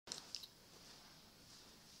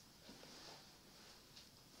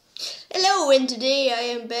Hello, and today I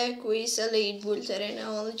am back with a late Volterena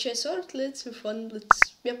on the chess art. Let's have fun.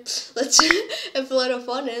 Let's have a lot of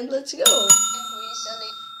fun and let's go.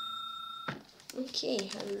 Okay,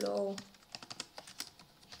 hello.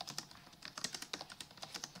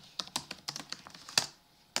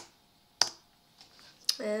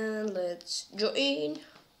 And let's join.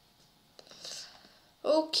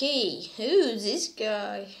 Okay, who's this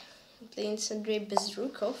guy? Playing Andrei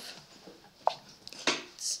Bezrukov.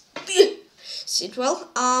 Sit well.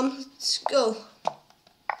 Let's go.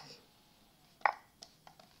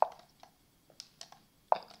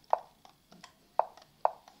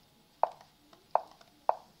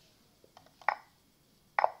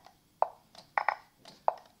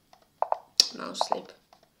 Mouse slip.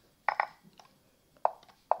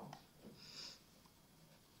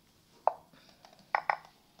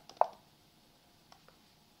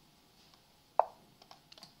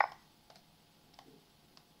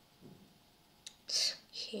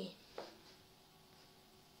 Okay.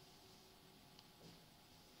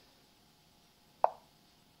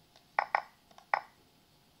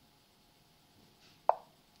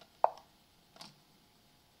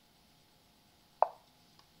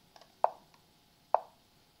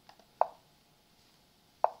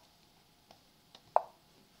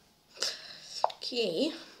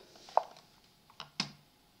 Okay.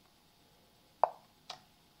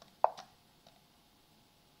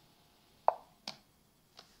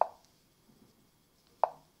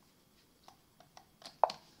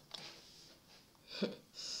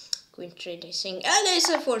 Queen trade, I think. Ah, there's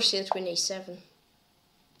a force here, queen a7.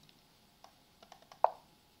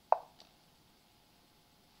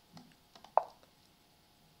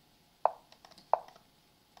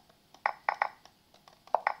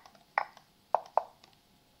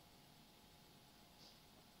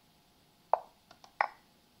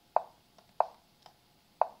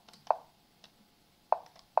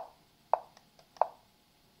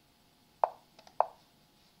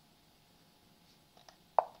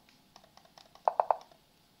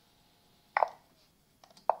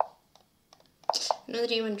 Another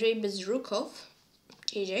game Andrei Bezrukov.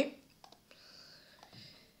 GG.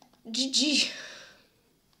 GG.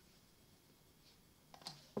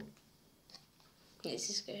 Yes,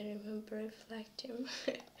 this guy, I remember I flagged him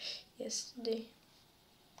yesterday.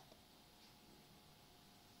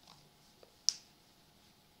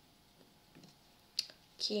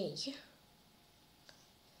 Okay.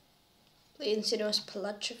 Playing Cinemas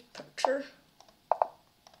PeshkaCh.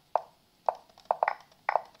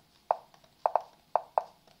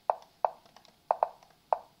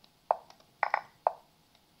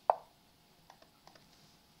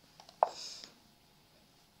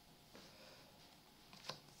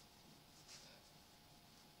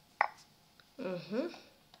 Mm-hmm.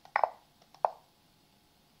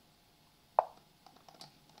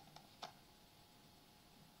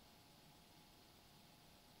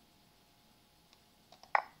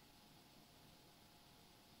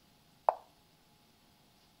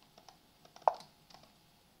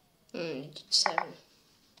 Seven.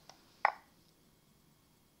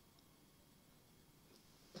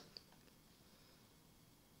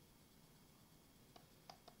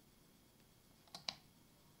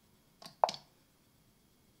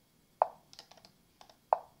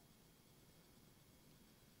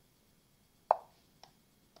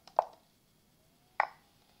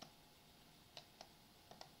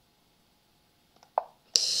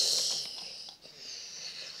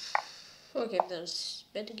 Okay, that was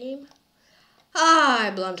a better game. Ah,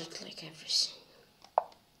 I blundered like everything.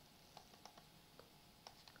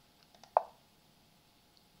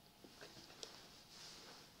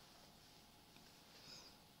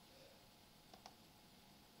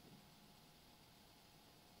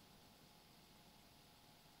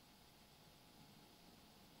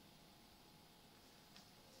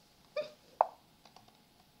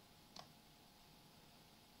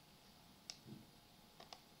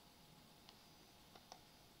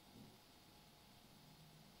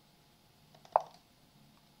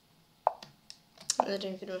 I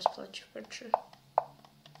think it was PeshkaCh.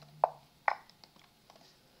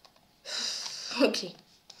 Okay.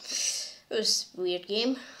 It was a weird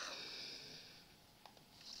game.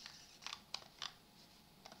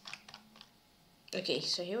 Okay,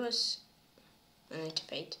 so he was an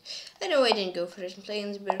anticipate. I know I didn't go for it. I'm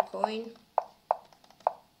playing the better coin.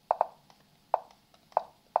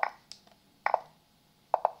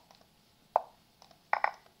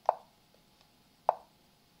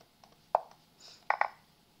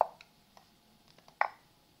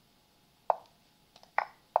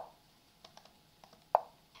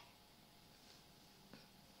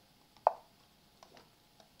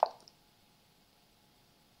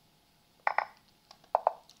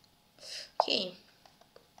 Okay.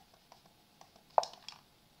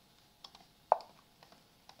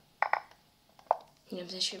 Yeah,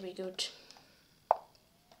 that should be good.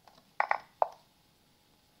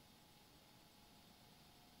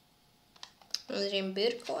 Another in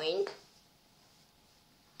Bitcoin.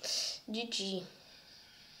 GG.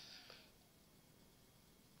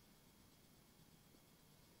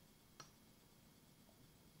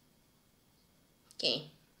 Okay.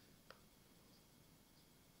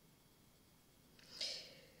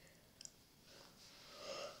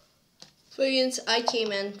 For instance, I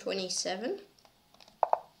came in 27.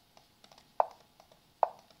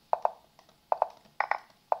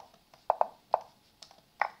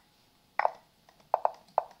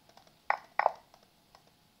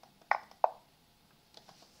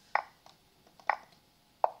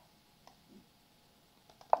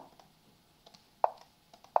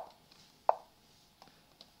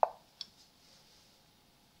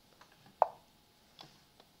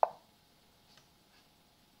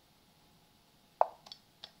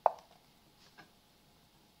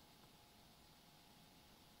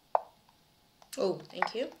 Oh,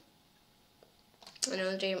 thank you.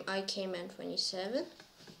 Another dream, I came in 27.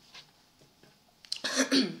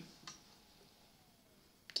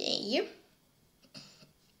 Okay.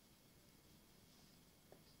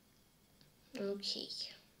 Okay.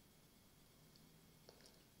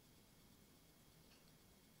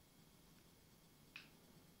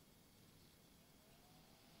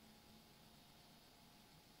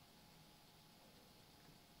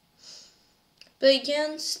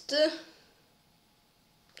 Against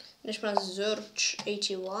this was Search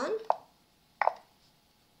 81.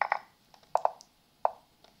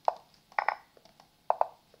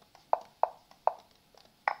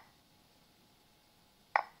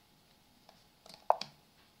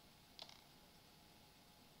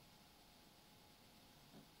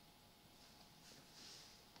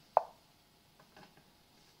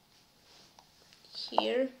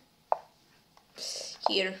 Here.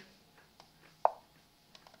 Here.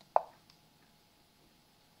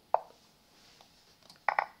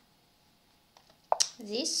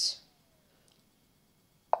 This.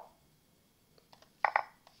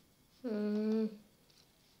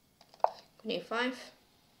 25.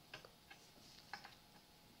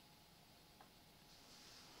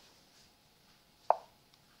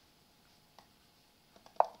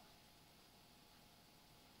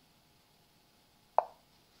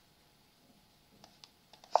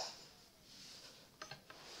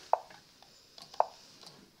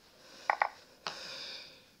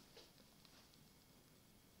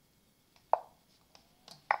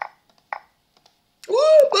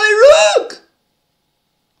 Oh, my rook!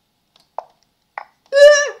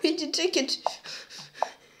 Ah, he did take it.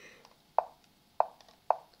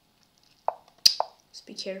 Let's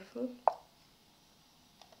be careful.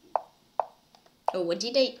 Oh, what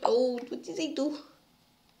did I do?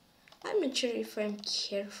 I'm not sure if I'm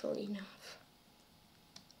careful enough.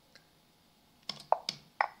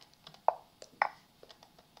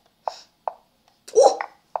 Oh!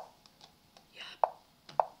 Yeah.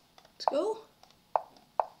 Let's go.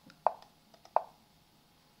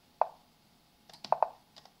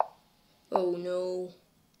 Oh no.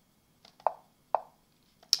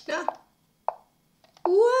 Nah.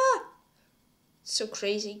 What? So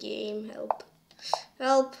crazy game. Help.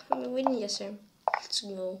 Help. I'm winning, yes sir. Let's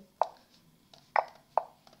go.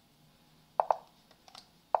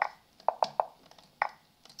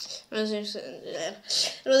 Another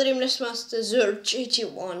Grandmaster Search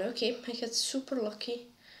 81. Okay, I got super lucky.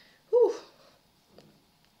 Whew.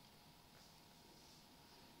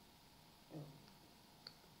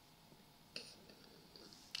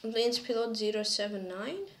 Lanes pilot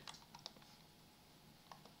 079.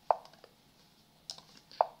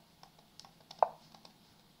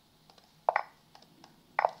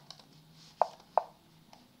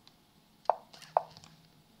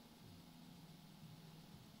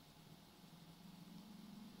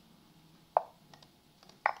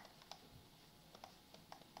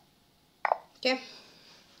 Okay.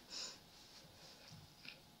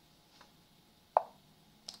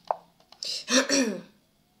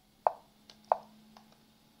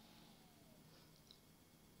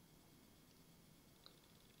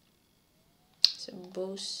 So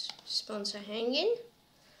both spawns are hanging.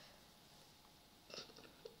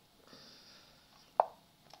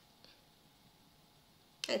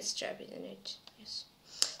 Let's trap it in it. Yes.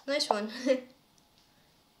 Nice one.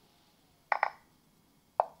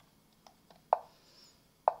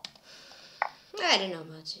 I don't know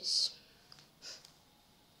about this.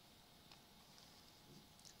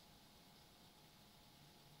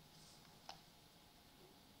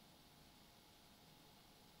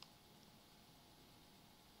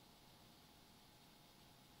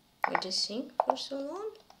 with this thing for so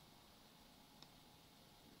long.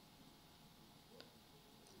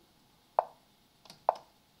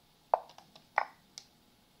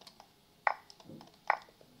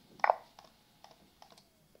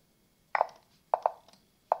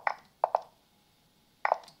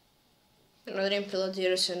 Another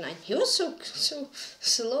imploder is a 9. He was so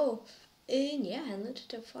slow. And yeah, I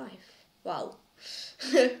landed a 5. Wow.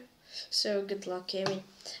 So good luck. I mean,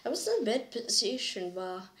 I was in a bad position,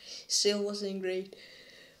 but still wasn't great.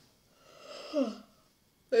 I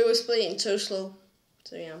was playing so slow.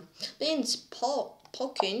 So yeah. Then it's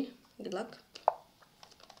Tykhon. Good luck.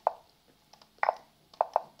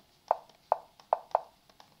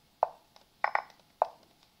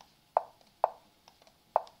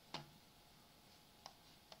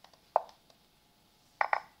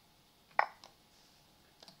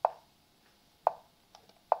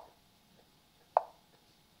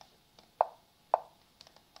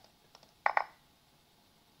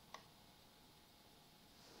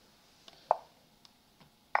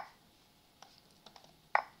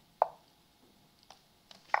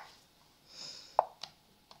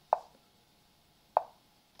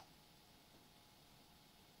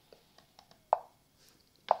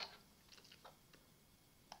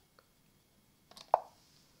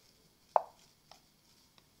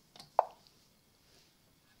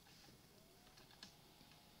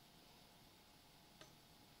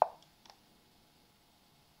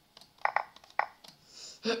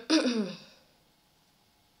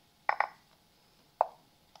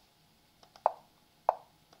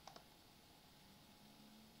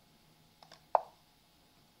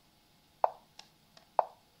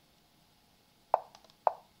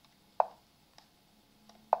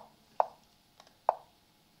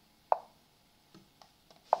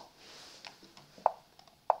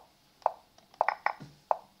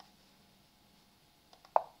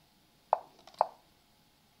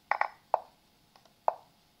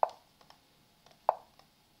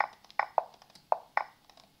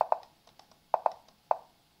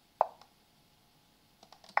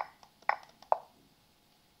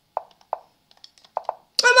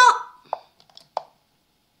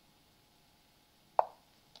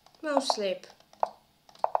 Mouse sleep.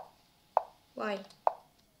 Why?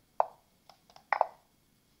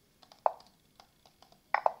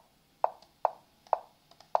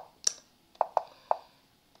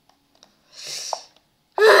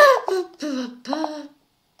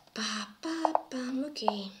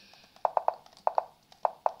 Okay.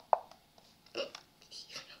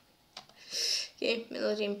 Okay,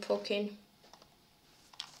 melody and poking.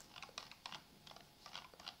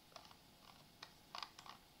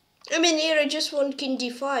 I mean, here I just want king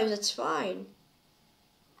d5, that's fine.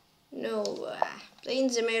 No, playing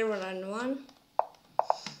the mirror on 1.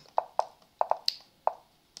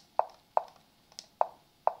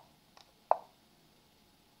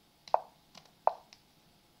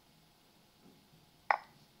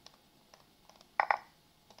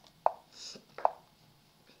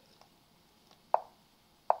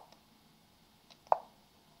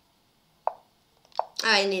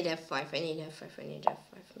 I need f5, I need f5,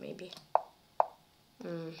 maybe.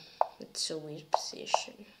 It's a weird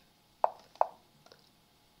position.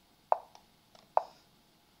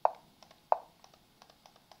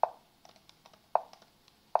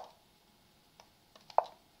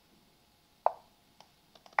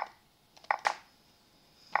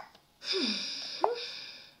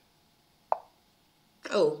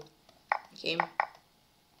 Oh, okay.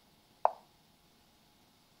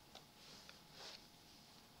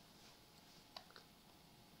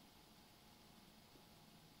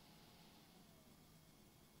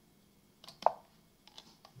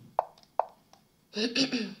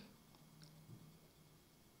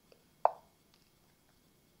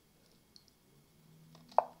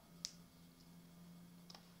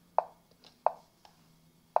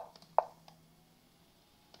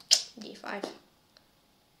 d5.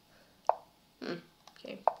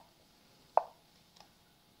 Okay.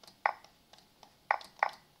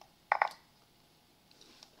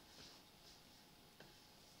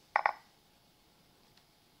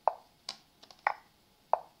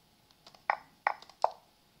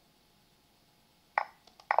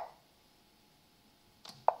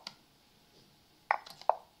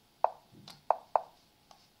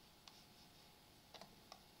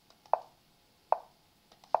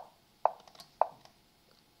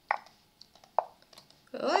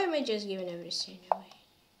 Why am I just giving everything away?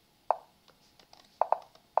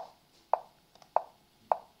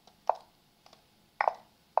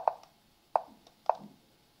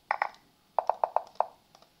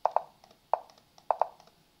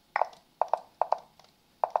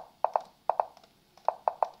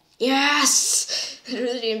 Yes!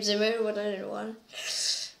 Dream Zimmer 101.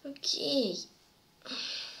 Okay.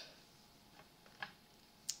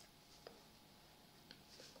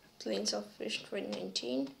 Planes of Fish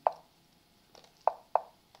 2019.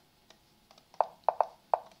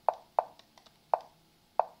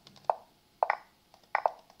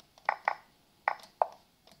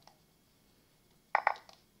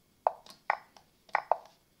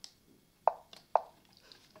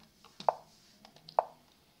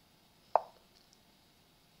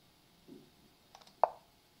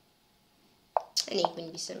 I need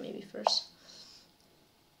Queen B7 maybe first.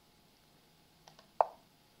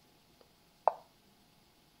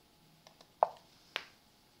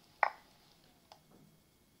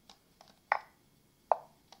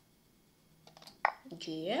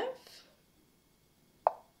 GF?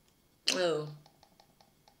 Oh.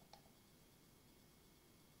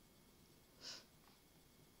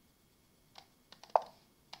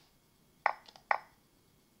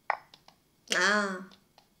 Ah.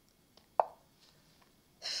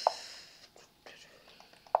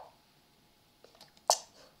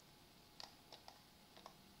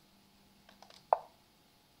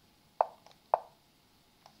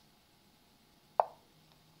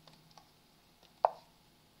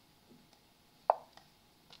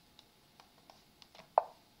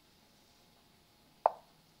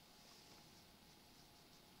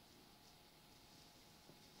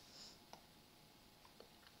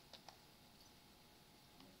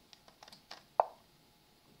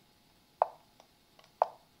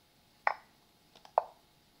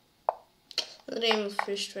 Dream of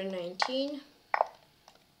Fish 2019.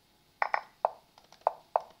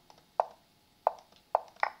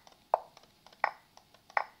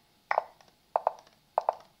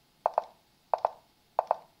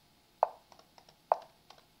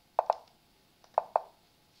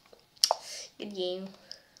 Good game.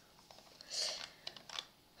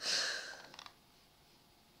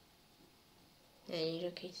 I need to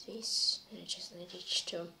locate this. I just need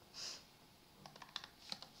H2.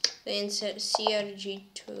 Then CRG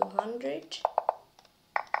 200.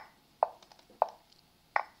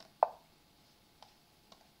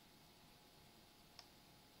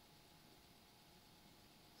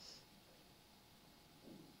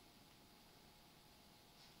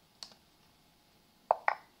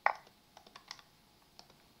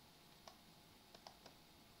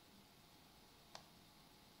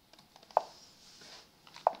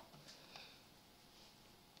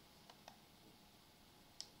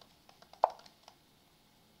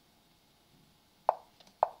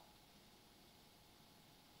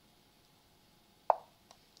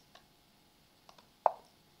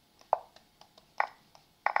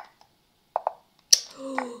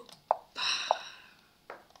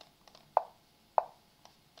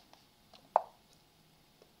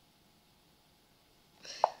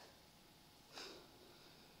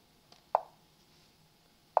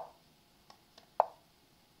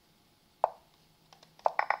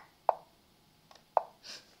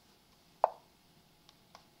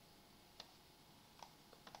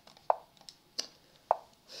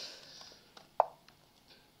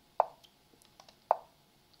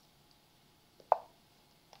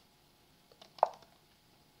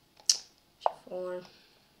 G4.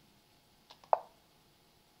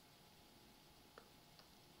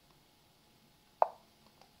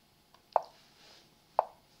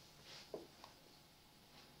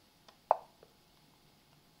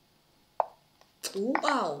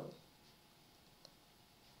 Wow.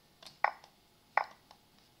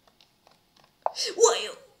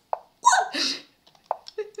 What? What?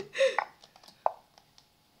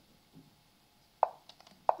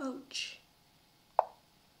 Ouch.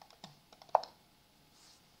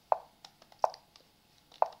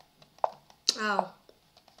 Ow.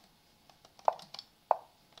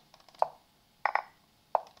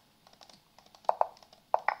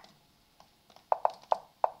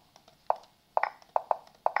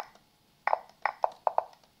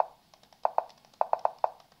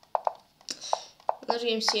 Another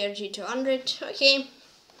game CRG 200. Okay.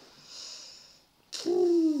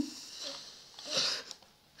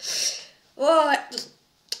 What?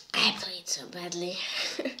 I played so badly.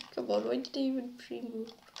 Come on, why did I even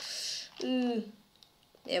pre-move?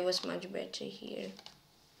 It was much better here.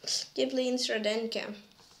 Ghibli in Sradenka.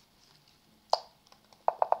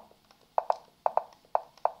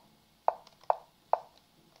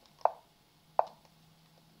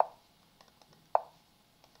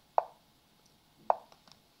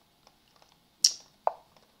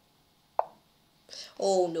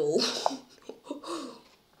 Oh no.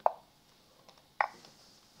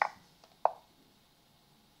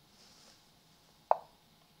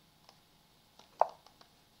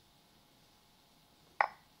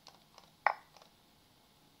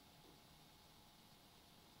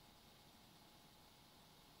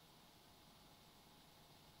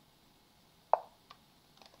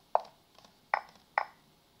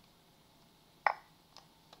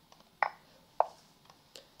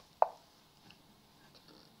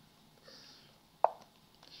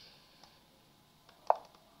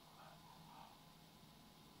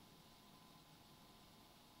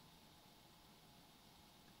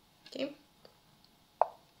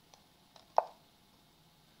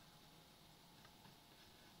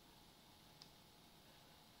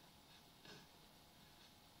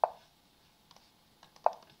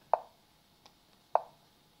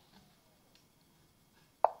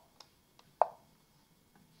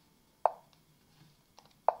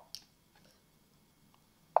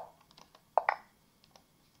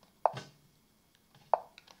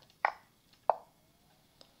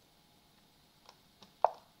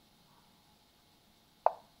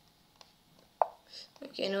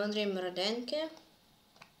 Okay, another Mradenke.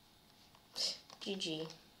 GG.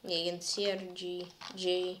 Yeah, you can see RG,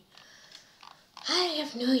 J. I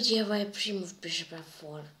have no idea why I pre-moved bishop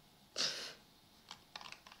f4.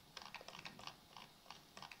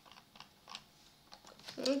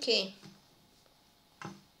 Okay.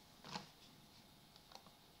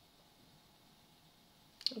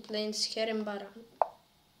 I'm playing Skerenbaran.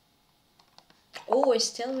 Oh, I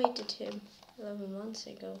stalemated him 11 months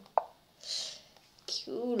ago.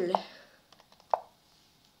 Cool.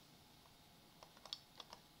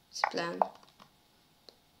 It's plan.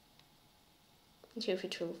 See if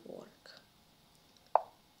it will work.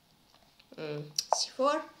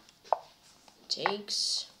 C4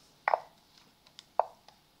 takes.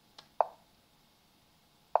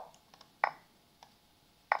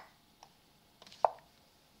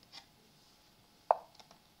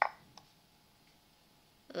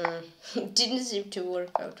 Didn't seem to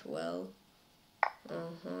work out well.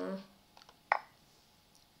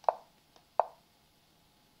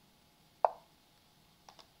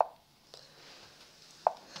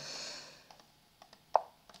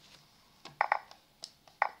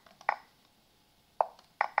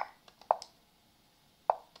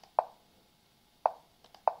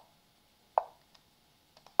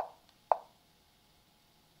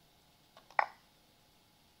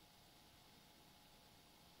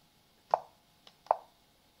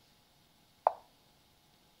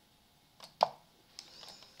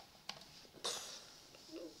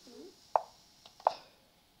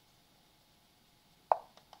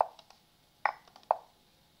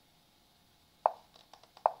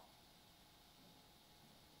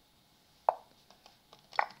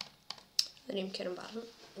 Cherniaiev.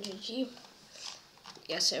 GG.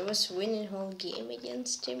 Yes, I was winning whole game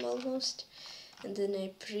against him almost, and then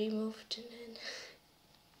I pre-moved and then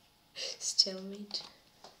stalemate.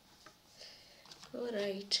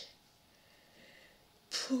 Alright.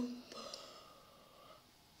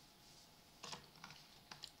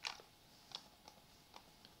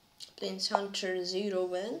 Playing Hunter 0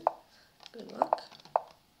 win. Good luck.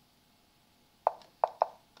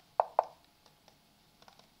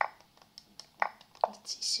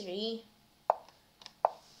 C3.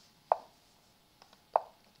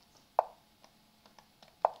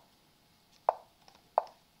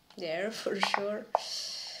 There for sure.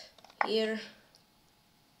 Here.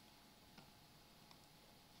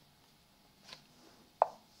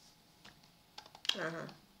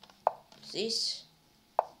 This.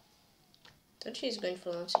 Thought she's going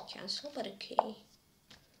for Lancet Castle, but okay.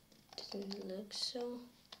 Didn't look so.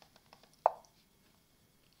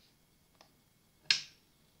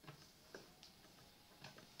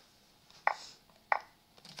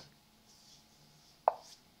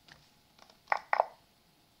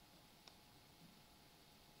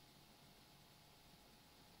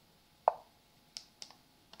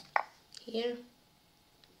 Here.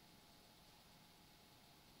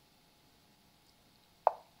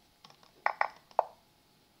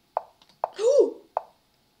 Oh!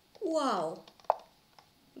 Wow.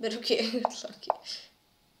 But okay, I got lucky.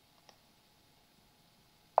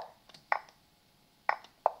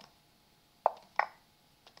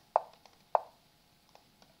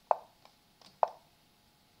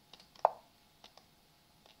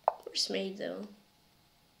 Where's May though?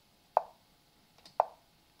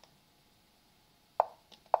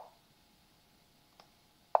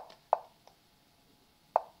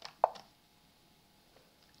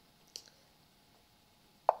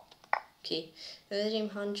 Okay, Dream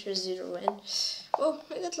Hunter 0 win. Oh,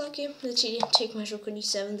 I got lucky. Let's see, take my rook on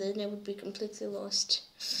e7, then I would be completely lost.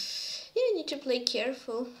 Yeah, I need to play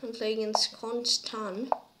careful. I'm playing against Constan.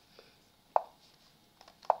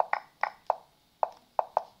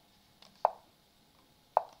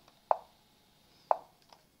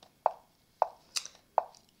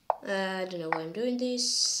 I don't know why I'm doing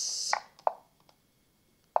this.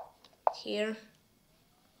 Here.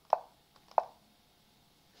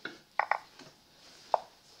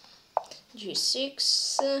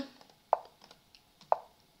 G6.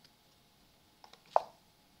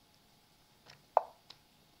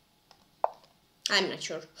 I'm not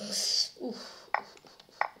sure. Oof.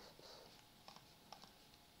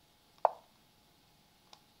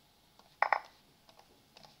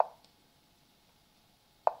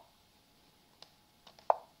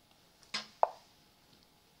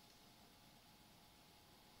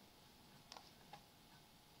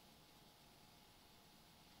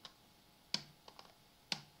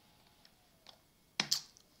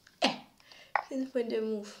 Didn't find a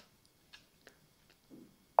move.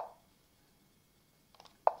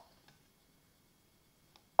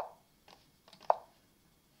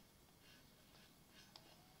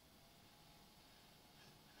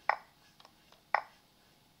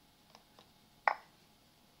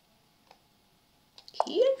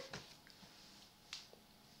 here.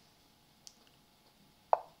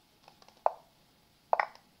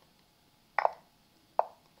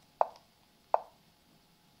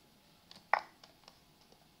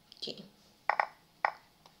 Okay.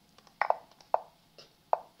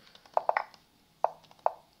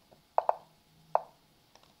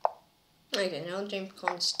 Okay, now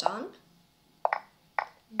Tykhon's done.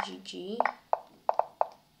 GG.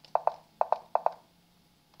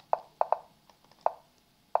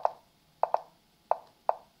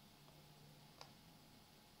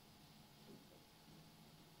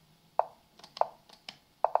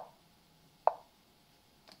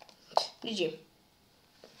 GG.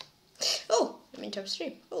 Oh, I'm in top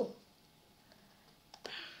 3. Oh.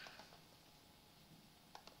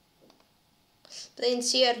 Playing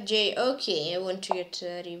CRJ. Okay, I want to get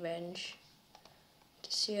revenge. The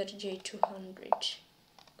CRJ 200.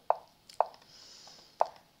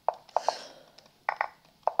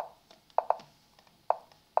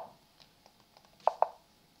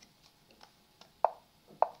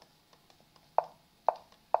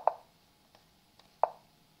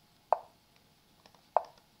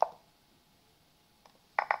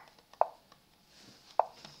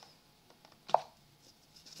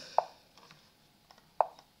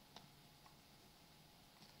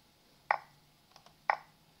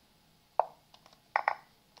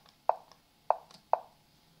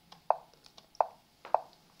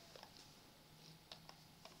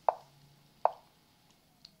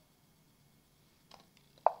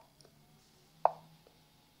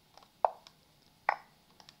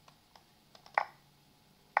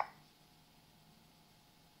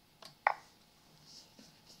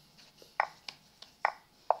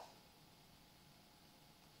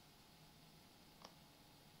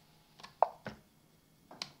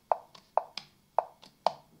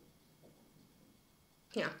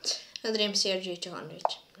 Yeah, another MCRG 200.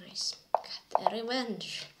 Nice. Got the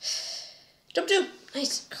revenge. Top 2.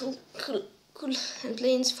 Nice. Cool, cool, cool. And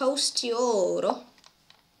playing Faustioro.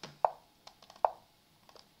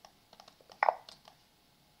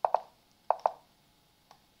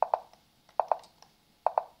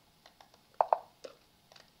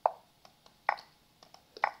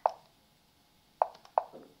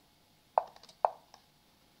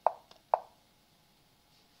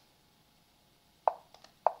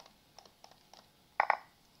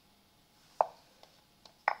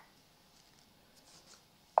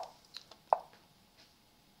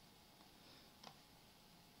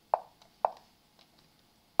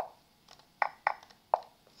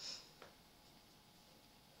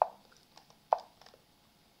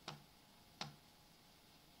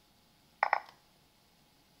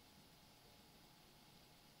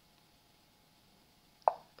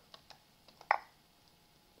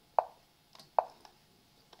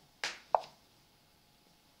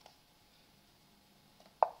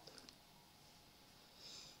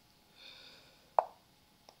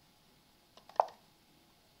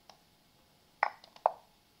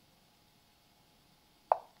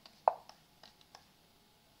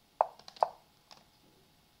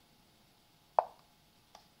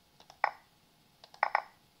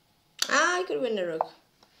 I could win the rook.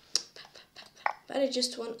 But I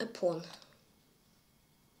just won a pawn.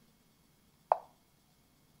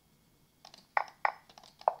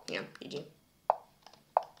 Yeah, GG.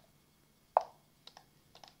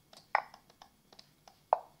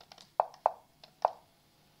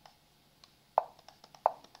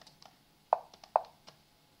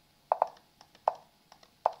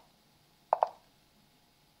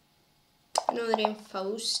 Another in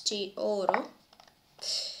Faustioro.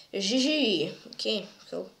 GG. Okay,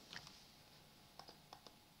 cool.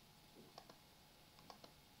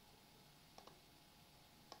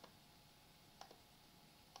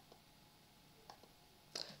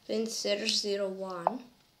 Then 001.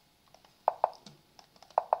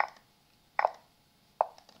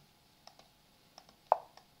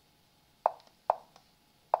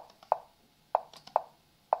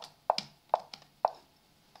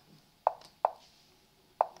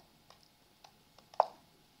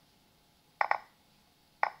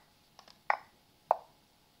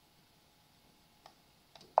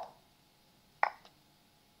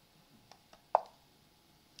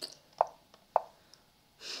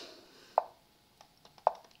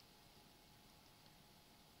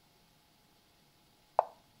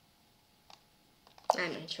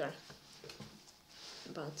 I'm not sure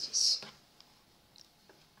about this.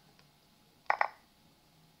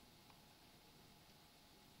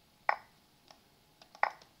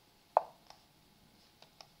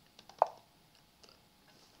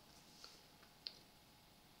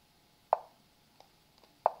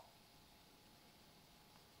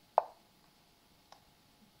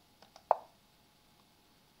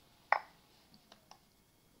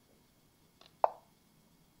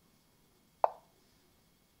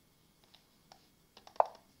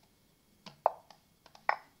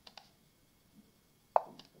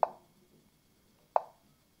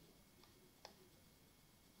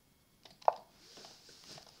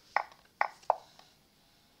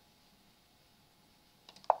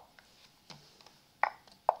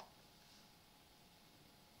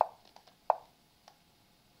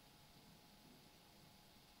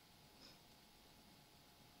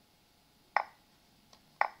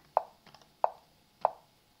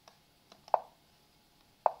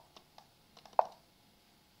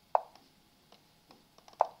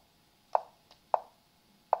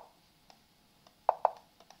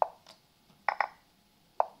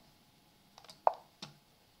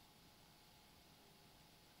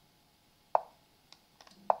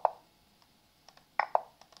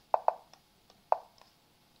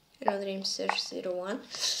 Another name search 01.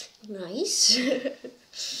 Nice.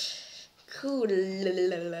 Cool.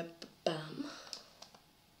 Bam.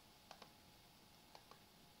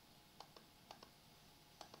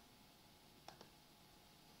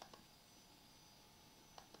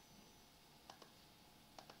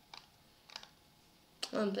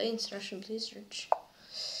 I'm playing Russian Blizzard.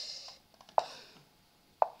 I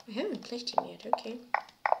haven't played him yet, okay.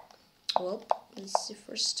 Well, this is the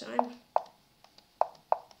first time.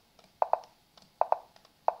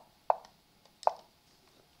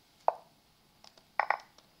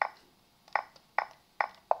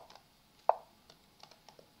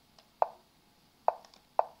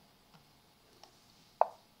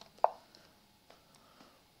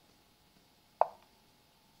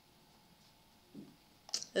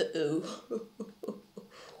 Uh-oh.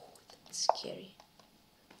 That's scary.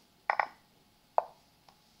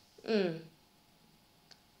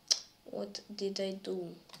 What did I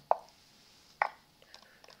do?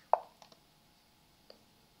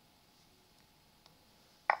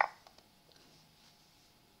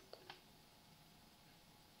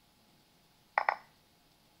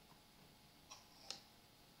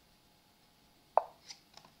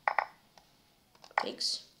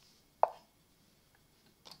 Pigs.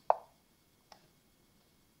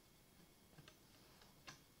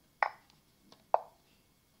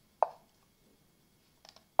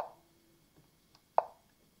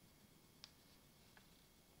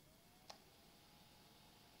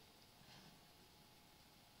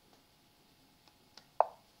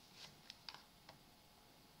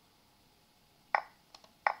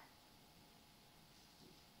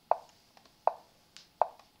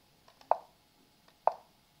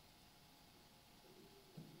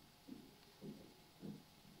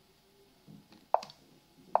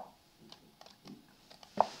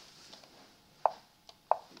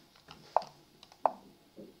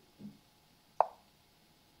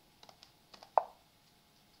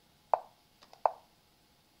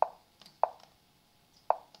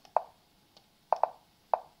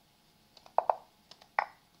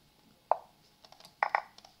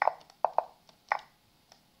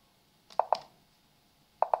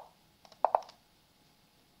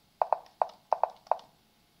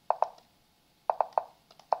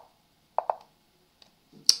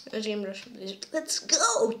 A Dream Russian Blizzard. Let's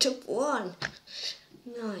go! Top 1!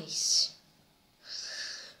 Nice.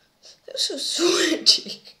 That was so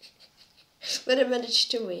sweaty. But I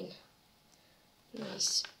managed to win.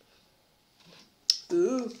 Nice.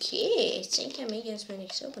 Okay, I think I'm against my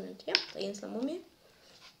next opponent. Yeah, playing Slamomia.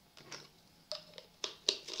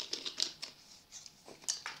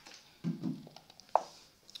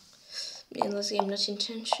 In this game, not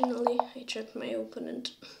intentionally, I trapped my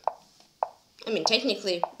opponent. I mean,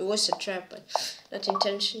 technically, it was a trap, but not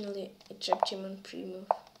intentionally. I trapped him on pre-move.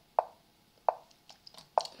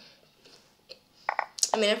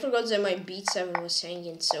 I mean, I forgot that my B7 was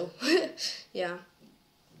hanging, so yeah.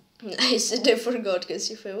 I said I forgot,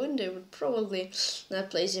 because if I wouldn't, I would probably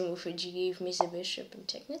not play the move which gave me the bishop, and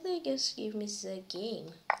technically, I guess, gave me the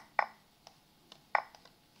game.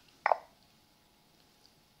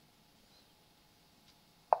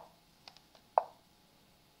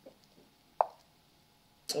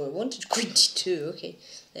 Oh, I wanted queen d2, okay,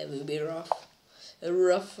 that would be rough. A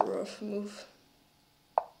rough move.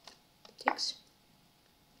 Takes.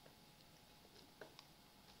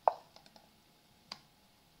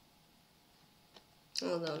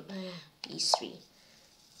 Hold on, e3.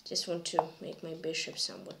 Just want to make my bishop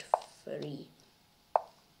somewhat free.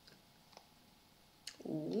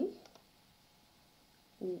 Ooh.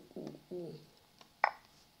 Ooh, ooh, ooh.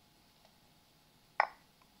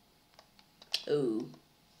 Oh.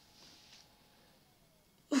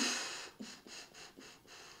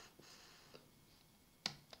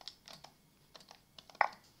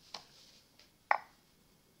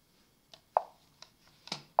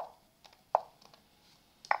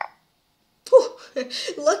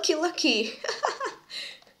 Lucky.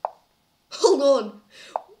 Hold on.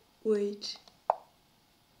 Wait.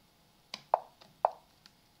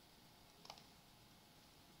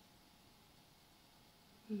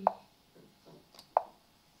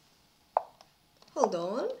 Hold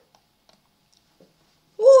on.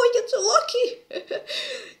 Oh, I get so lucky.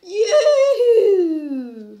 Yay!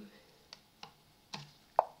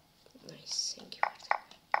 Nice, thank you for that.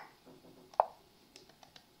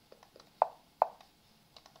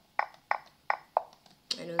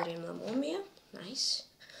 Another in Mamomia. Nice.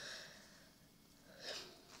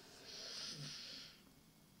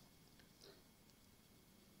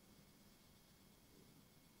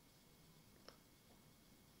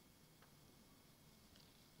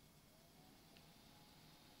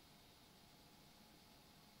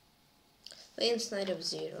 Against knight of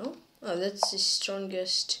 0. Oh, that's the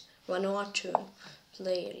strongest 1-2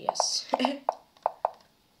 player, yes.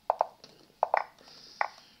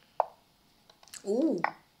 Ooh,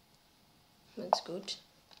 that's good.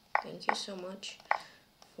 Thank you so much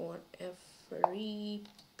for a free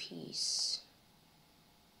piece.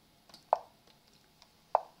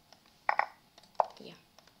 Yeah.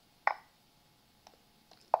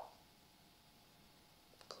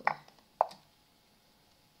 Cool.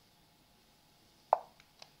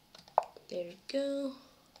 There we go.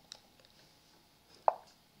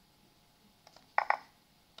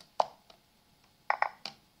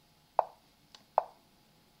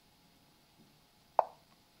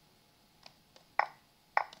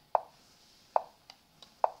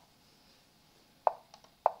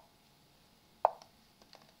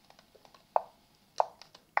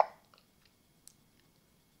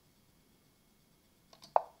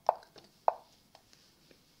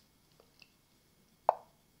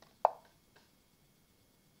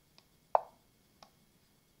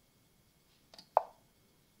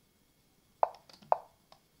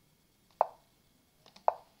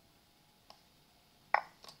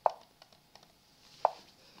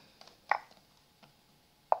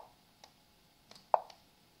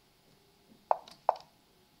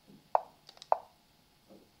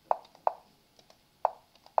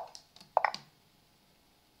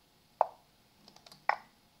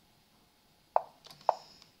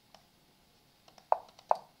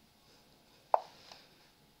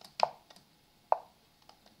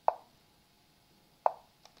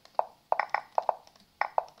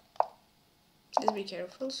 Just be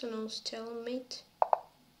careful, so no stalemate.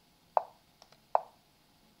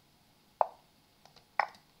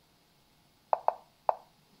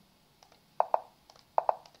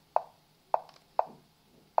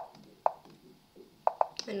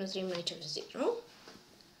 And no dream knight of 0.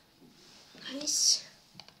 Nice.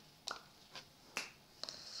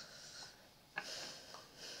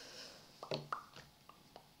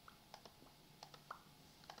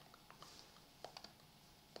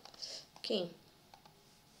 Okay.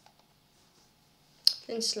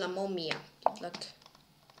 Then Slamomia. Good luck.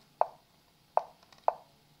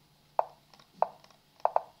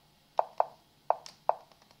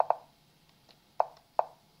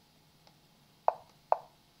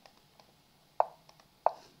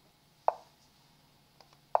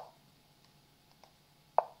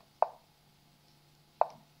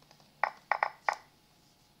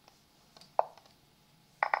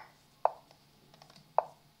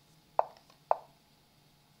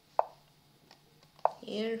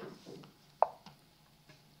 Here.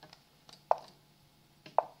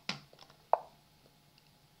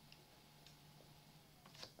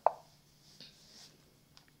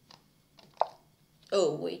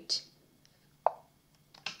 Oh, wait.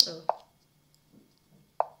 Oh.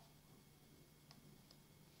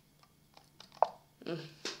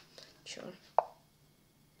 Sure.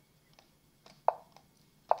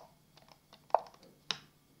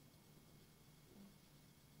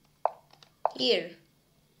 Here.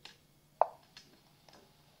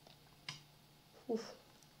 Oof.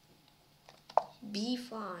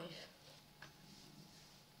 B5.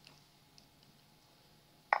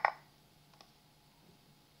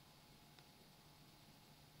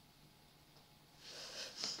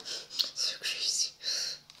 So crazy.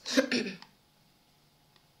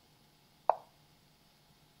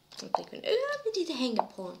 I'm thinking, did he hang a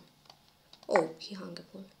pawn? Oh, he hung a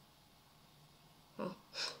pawn. Oh.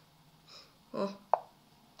 Oh.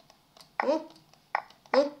 Oh.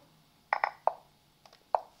 Oh.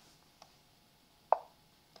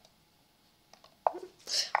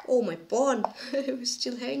 Oh, my pawn. It was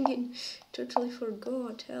still hanging. Totally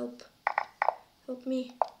forgot. Help. Help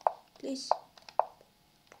me. Please.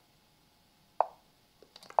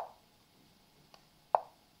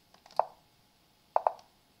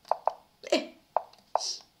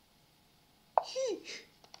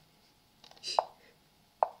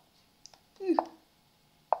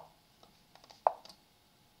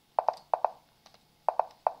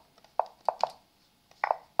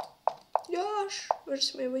 Gosh,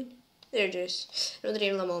 where's my win? There it is. No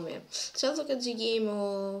dream la moment. So let's look at the game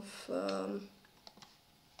of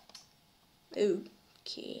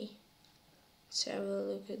okay. Let's have a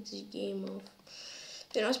look at the game of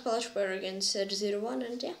PeshkaCh against 0-1,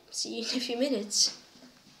 and yeah, see you in a few minutes.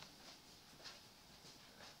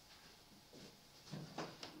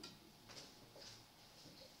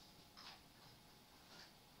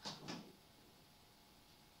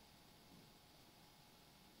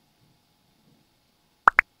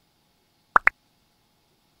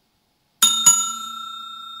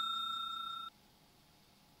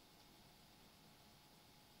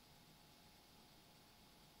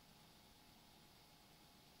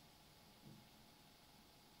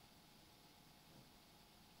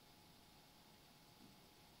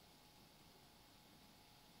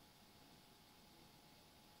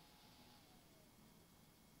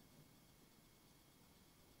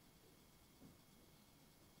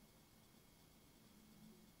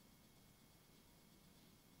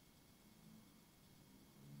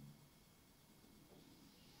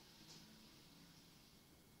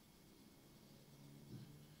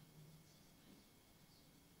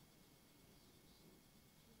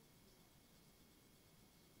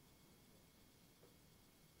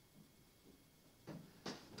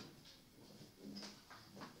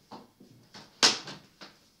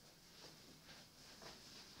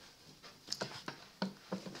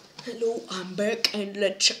 Hello, I'm back and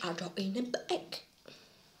let's draw in a back.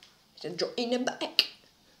 Let's draw in a back.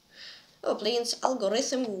 Oh, planes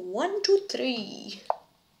algorithm 1, 2, 3.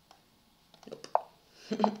 Nope.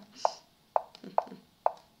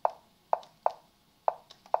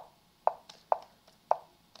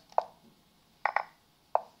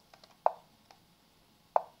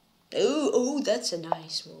 Oh, that's a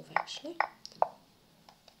nice move actually.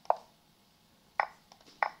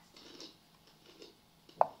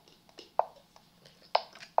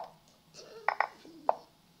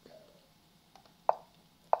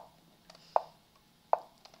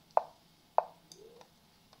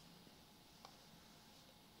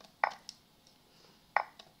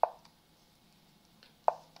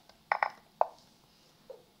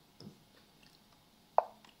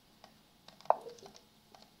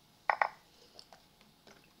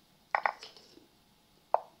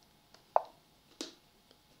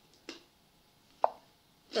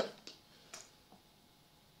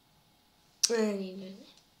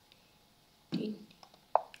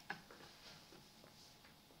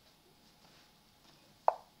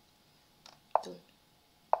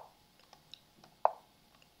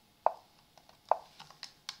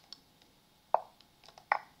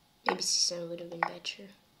 Maybe C7 would have been better.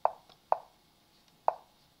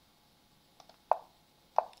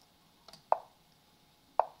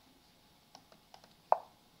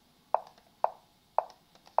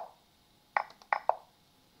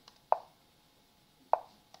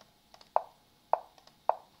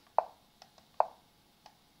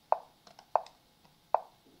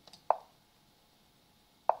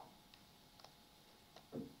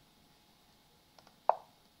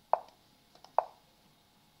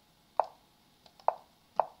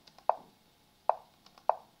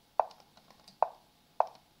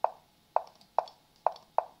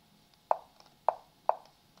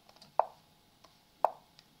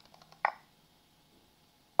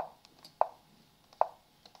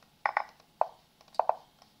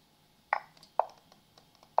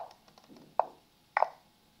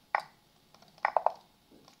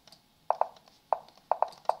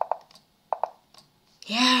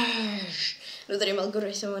 Yes! Another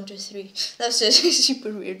algorithm 1, 2, 3. That's a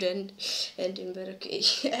super weird ending, but okay.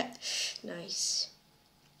 Nice.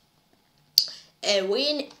 A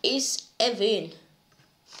win is a win.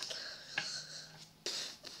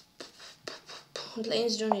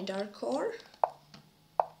 Planes don't need dark core.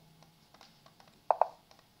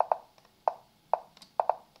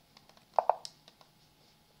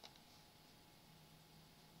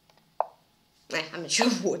 I'm not sure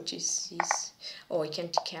what this is. Oh, I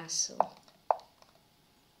can't castle.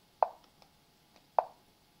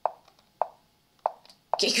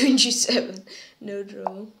 Okay, Queen G7. No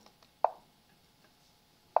draw.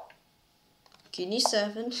 King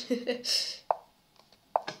E7.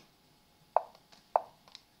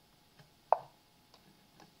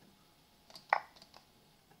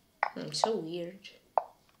 So weird.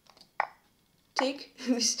 Take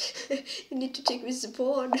with you need to take with the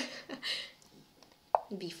pawn.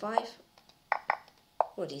 B5.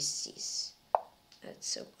 What is this? That's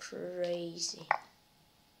so crazy.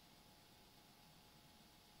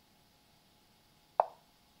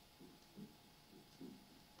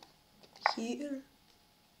 Here.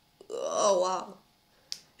 Oh wow.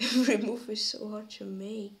 Every move is so hard to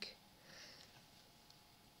make.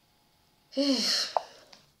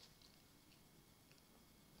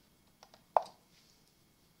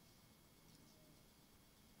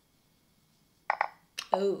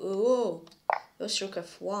 Oh. That was rook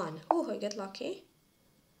F1. Oh, I get lucky.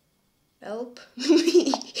 Help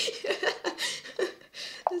me.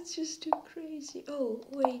 That's just too crazy. Oh,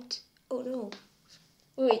 wait. Oh no.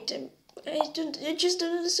 Wait, I just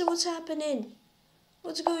don't understand what's happening.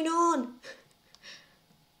 What's going on?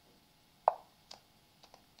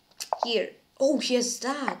 Here. Oh, he has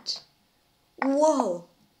that. Whoa.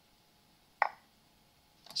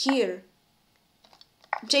 Here.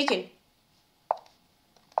 I'm taken.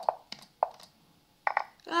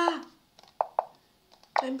 Ah.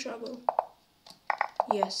 Time trouble.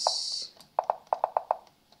 Yes.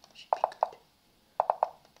 Should be good.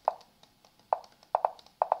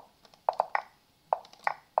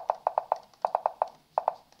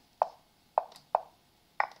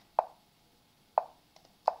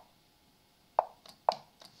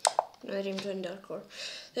 I didn't join dark core.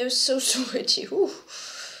 That was so sweaty. Whew.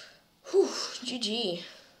 Whew. GG.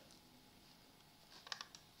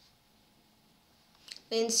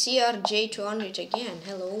 Then CRJ200 again.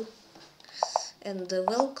 Hello. And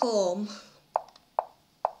welcome.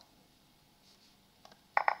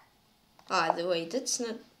 Ah, the way that's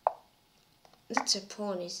not. That's a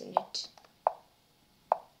pawn, isn't it?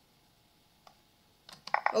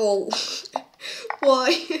 Oh,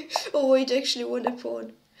 why? Oh, it actually won a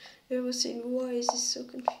pawn. I was saying, why is this so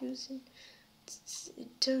confusing?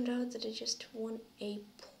 It turned out that I just won a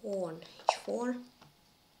pawn. H4.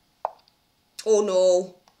 Oh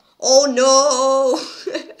no! Oh no!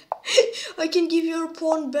 I can give your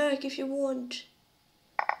pawn back if you want.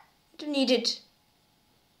 I don't need it.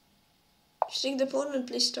 Just take the pawn and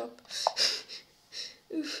please stop.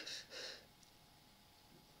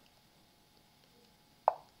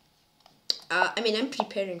 I mean, I'm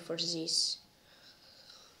preparing for this.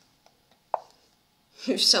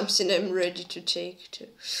 If something I'm ready to take to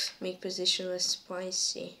make position less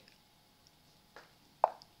spicy.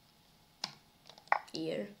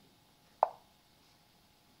 Here.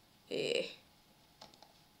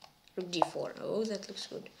 Rook d4. Oh, that looks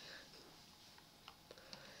good.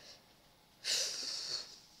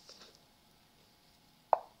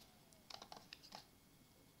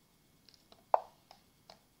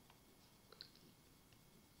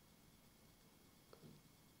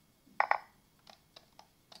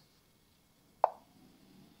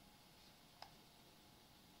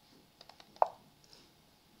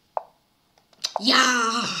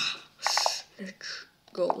 Yeah! Let's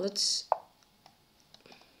go. Let's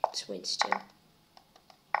win still.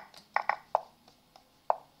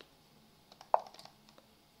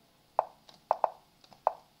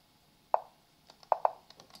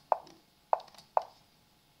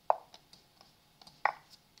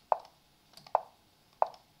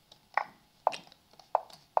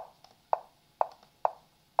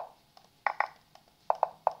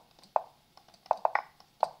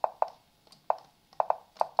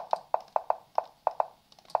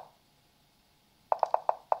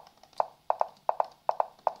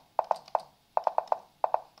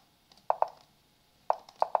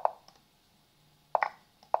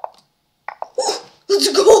 Let's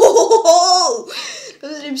go!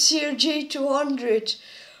 LiveStream J200.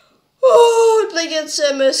 Oh, play against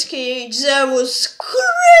PeshkaCh. That was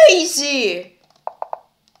crazy!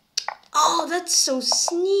 Oh, that's so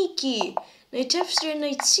sneaky. Knight f3 and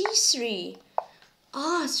knight c3.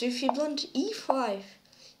 Ah, so if you blunt e5,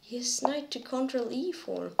 yes, knight to control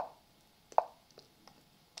e4.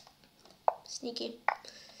 Sneaky.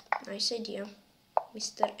 Nice idea,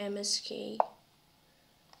 Mr. PeshkaCh.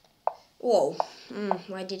 Whoa,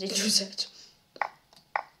 why did I do that?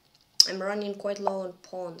 I'm running quite low on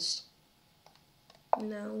pawns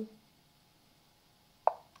now.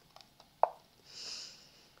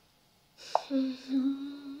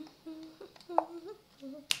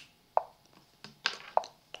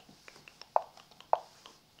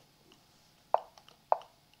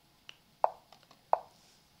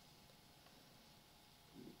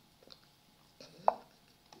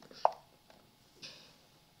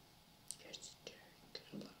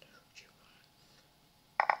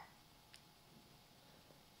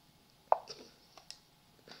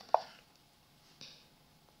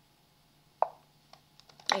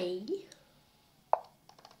 A.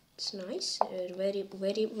 It's nice. Very,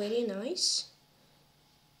 very, very nice.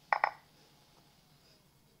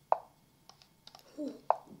 Ooh.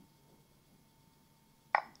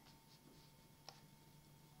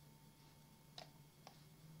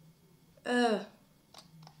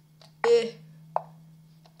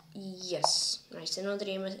 Yes. Nice. Another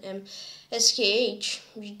PeshkaCh.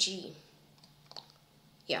 GG.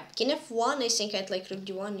 Yeah, king f1, I think I'd like rook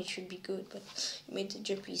d1, it should be good, but it made the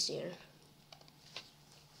job easier.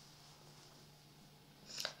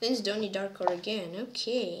 Then it's Donnie Darko again,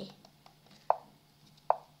 okay.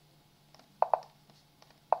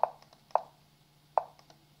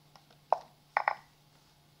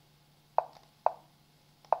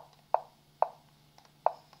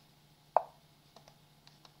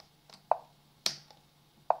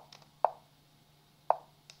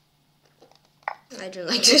 I don't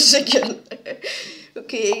like this again.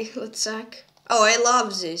 Okay, let's sack. Oh, I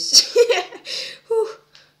love this.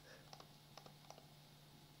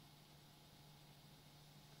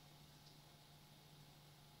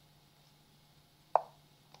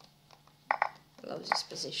 I love this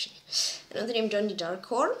position. Another name, Donnie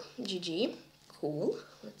Darko. GG. Cool.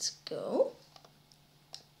 Let's go.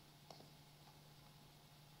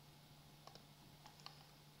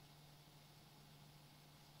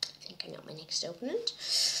 I think I know my next opponent.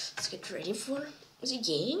 Let's get ready for the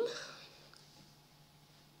game.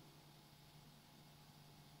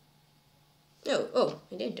 Oh,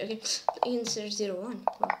 I did. Okay. Answer 0-1.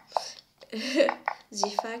 Wow. The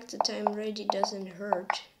fact that I'm ready doesn't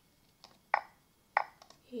hurt.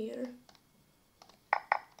 Here.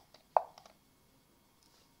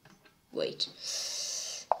 Wait.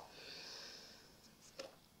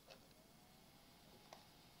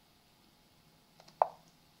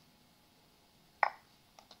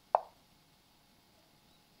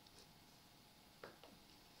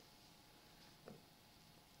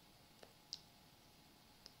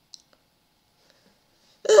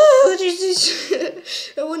 is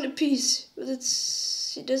this? I want a piece, but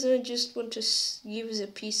he doesn't just want to give us a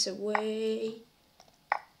piece away.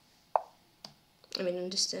 I mean,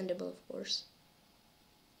 understandable, of course.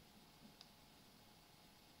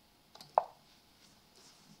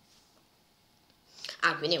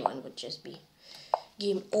 Winning one would just be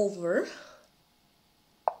game over.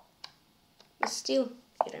 But still,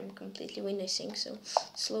 here I'm completely witnessing, so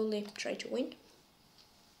slowly try to win.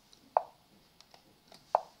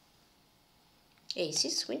 Ace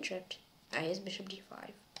is win trapped. Yes, bishop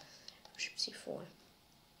d5, bishop c4.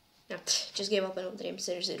 No, just gave up on the game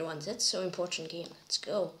 0-0-1. That's so important game. Let's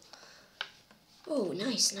go. Oh,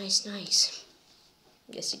 nice, nice, nice.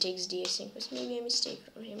 Guess he takes d. I think was maybe a mistake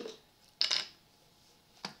from him.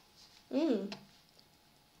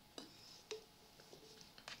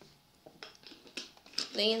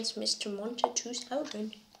 Against Mr. Monte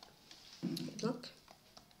 2000. Good luck.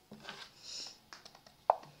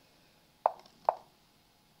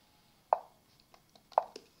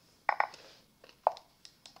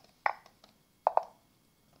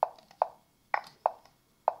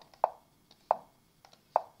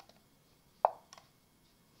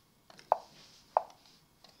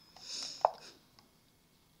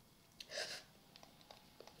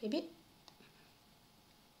 Maybe.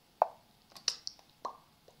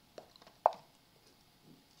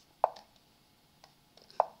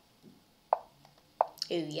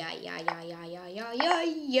 Oh, yeah.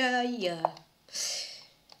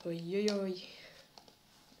 Oi.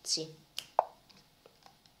 Let's see.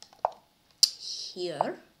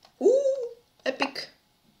 Here. Ooh, epic.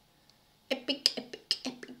 Epic.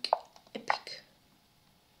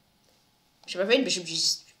 Bishop f8, bishop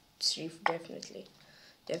g3, definitely.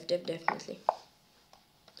 Definitely.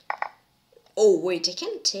 Oh, wait, I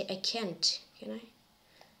can't. Can I?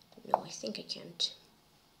 No, I think I can't.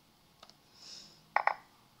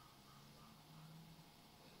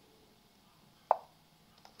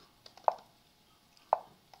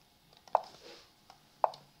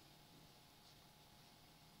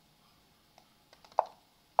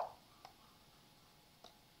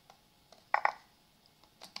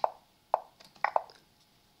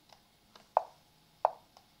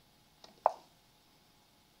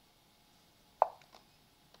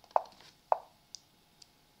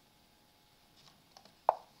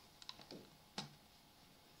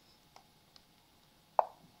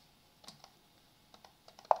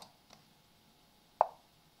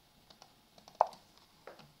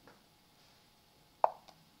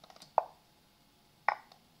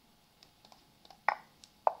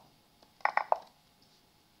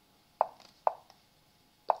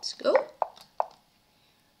 Let's go.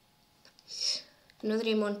 Another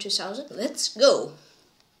game on 2000. Let's go.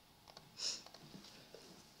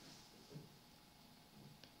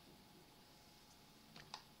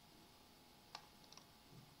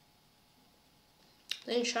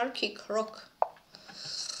 Then shark kick rock.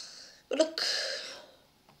 Good luck.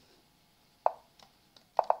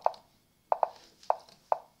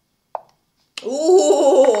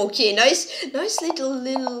 Oh, okay, nice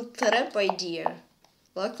little trap idea.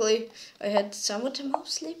 Luckily, I had somewhat a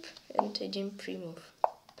mouse slip and I didn't pre-move.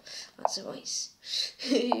 Otherwise,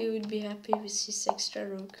 you would be happy with this extra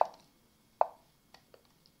rook.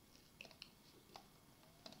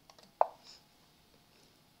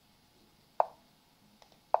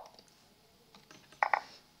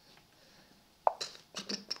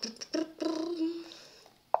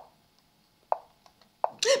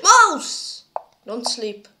 Mouse! Don't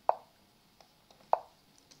sleep.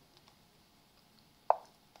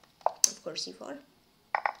 Of course, e4. You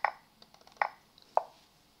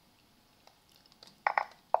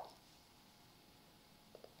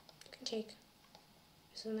can take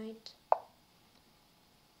with the knight.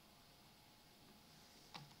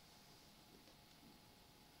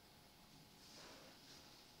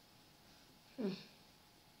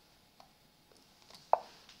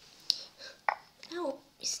 Now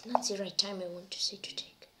it's not the right time, I want to say, to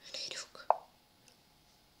take knight rook.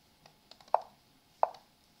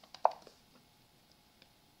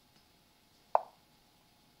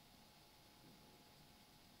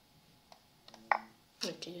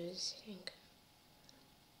 What to do this thing?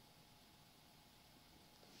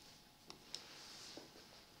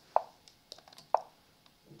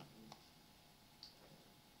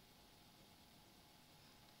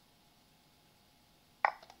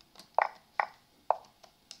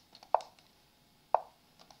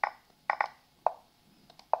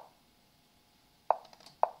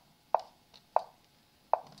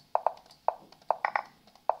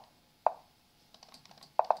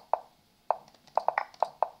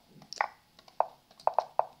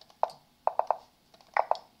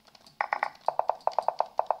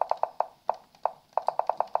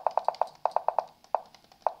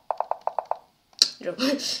 Drop.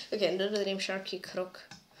 Okay, another name Cherniaiev rook.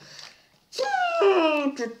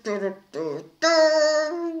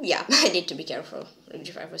 Yeah, I need to be careful. Rook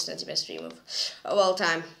g5 was not the best remove of all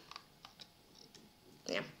time.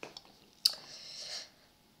 Yeah.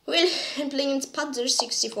 Well, I'm playing in Spudzer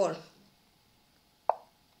 64.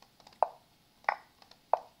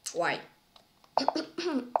 Why?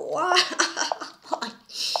 Why?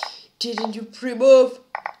 Didn't you pre-move?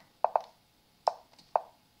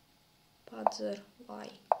 Spudzer, why?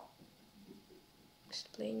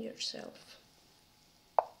 Explain yourself.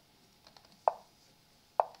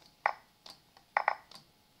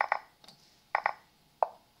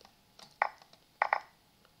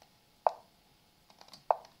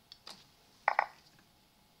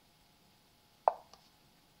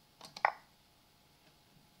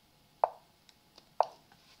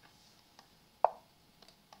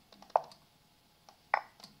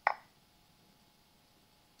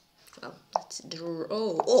 Well, let's draw.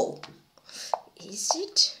 Oh, is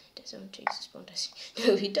it? Doesn't take this pawn, does he?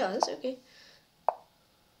 No, he does. Okay.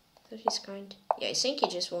 Thought he's kind. Yeah, I think he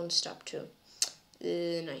just won't stop too.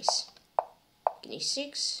 Nice. Can he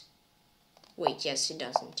 6? Wait, yes, he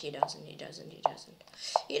doesn't. He doesn't.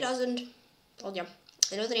 Oh yeah.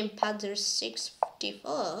 Another in PATRON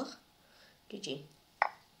 64. GG.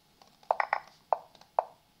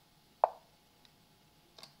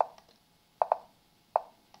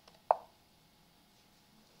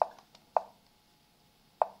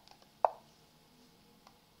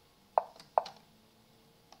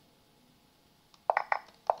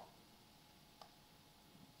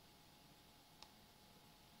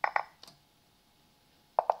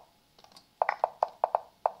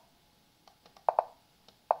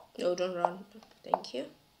 No, don't run. Thank you.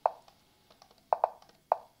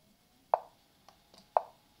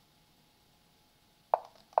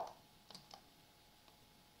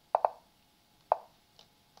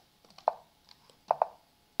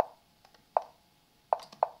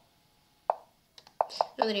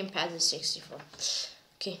 Another in PATRON 64.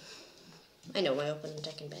 Okay. I know my opponent,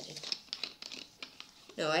 I can bet it.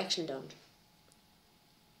 No, I actually don't.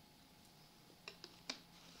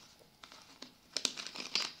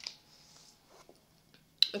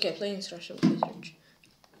 Okay, playing Russian research.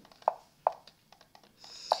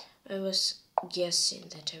 I was guessing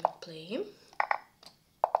that I would play him.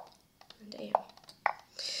 And I am.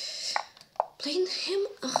 Playing him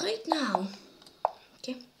right now.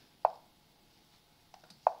 Okay.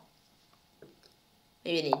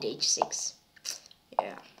 Maybe I need h6.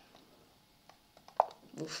 Yeah.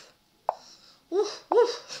 Oof. Oof,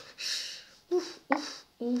 oof. Oof, oof,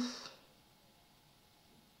 oof.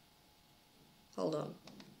 Hold on.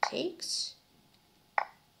 Takes.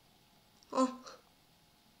 Oh.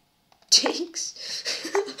 Takes.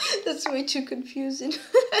 That's way too confusing.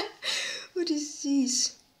 What is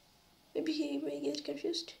this? Maybe he may get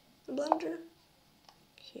confused. A blunder.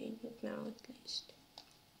 Okay, not now at least.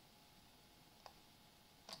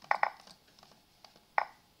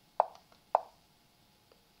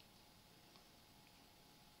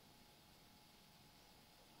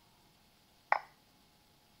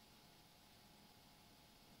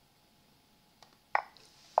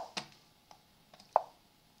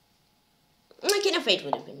 King of 8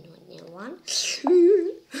 would have been 1.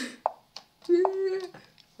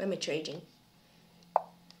 Why am I trading?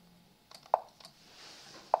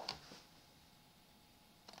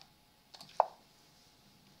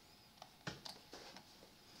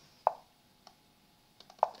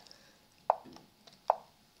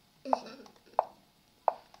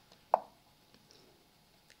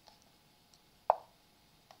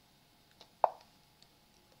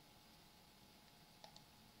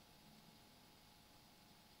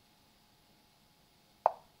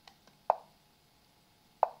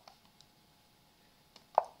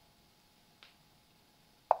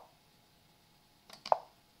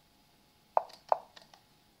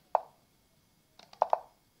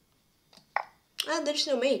 Ah, there's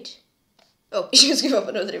no mate. Oh, he just gave up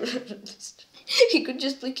another list. He could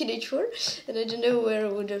just play King h4, and I don't know where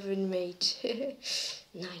it would have been mate.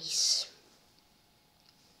 Nice.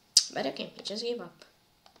 But okay, he just gave up.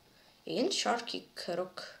 Against Cherniaiev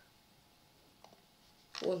rook.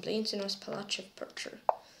 I'm playing to PeshkaCh PATRON.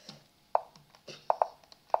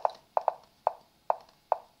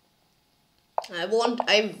 I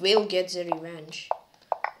will get the revenge.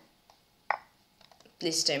 At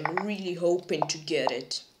least I'm really hoping to get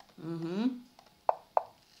it. I'm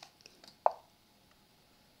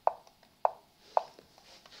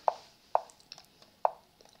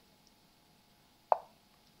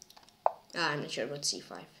not sure about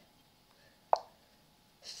c5.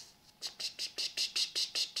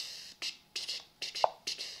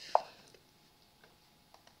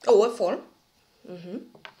 Oh, F4.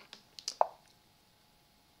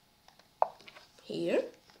 Here.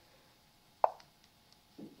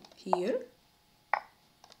 Here.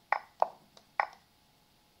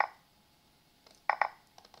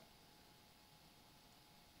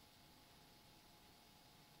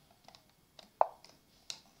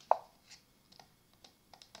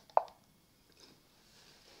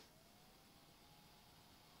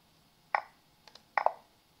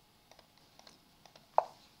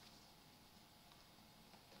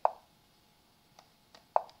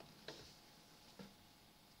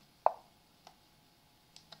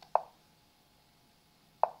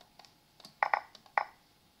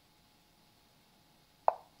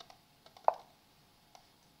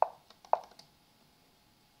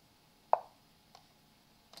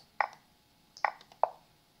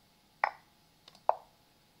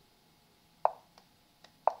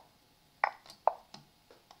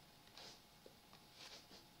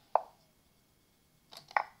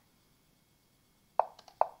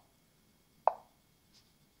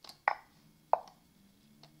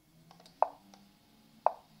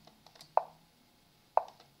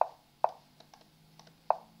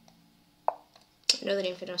 Another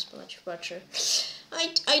infamous PeshkaCh.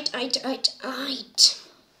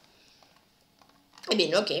 I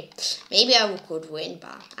mean, okay, maybe I could win,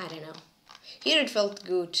 but I don't know. Here it felt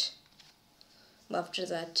good. But after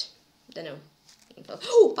that, don't know.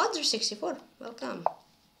 Oh, PATRON 64, welcome.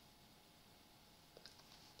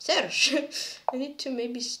 Serge, I need to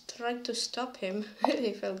maybe try to stop him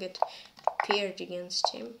if I'll get paired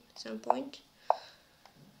against him at some point.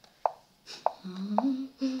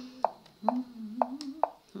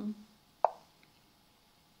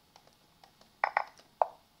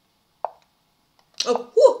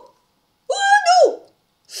 Oh, whoa! Oh no!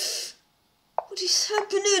 What is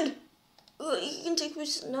happening? Oh, he can take me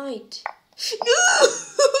tonight. No!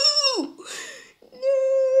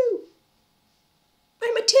 No!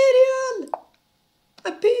 My material!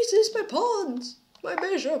 My pieces, my pawns, my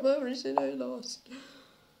bishop, everything I lost.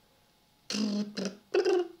 Queen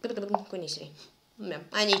e3. Yeah,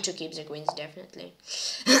 I need to keep the queens, definitely.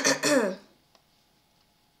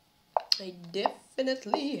 I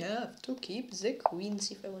definitely have to keep the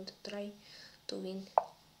queens if I want to try to win.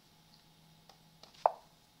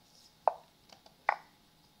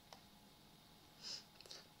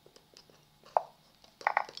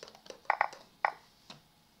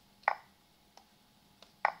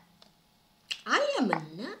 I am a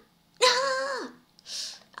nut. Ah!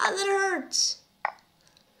 Ah, that hurts.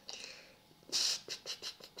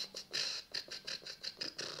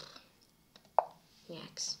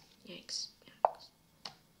 Yikes. Yikes.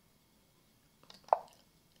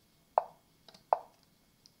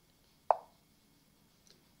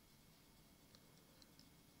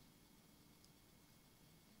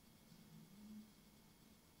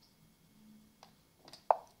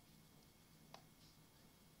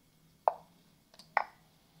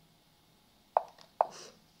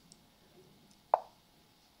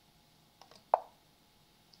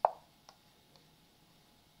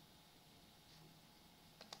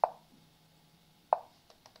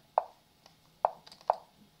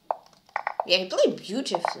 Yeah, he played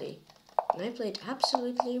beautifully. And I played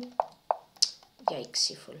absolutely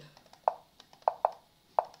yikesiful.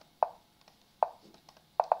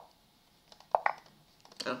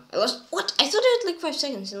 Oh, I lost. What? I thought I had like 5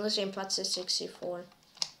 seconds unless I PATRON 64.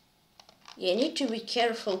 Yeah, I need to be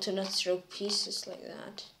careful to not throw pieces like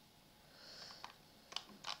that.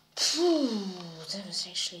 That was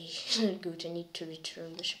actually good. I need to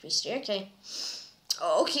return bishop e3. Okay.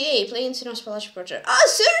 Okay, playing Synos PeshkaCh. Ah,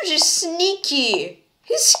 Serge is sneaky!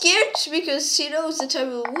 He's scared because he knows that I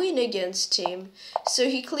will win against him. So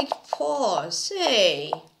he clicked pause.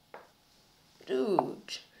 Hey!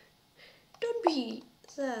 Dude. Don't be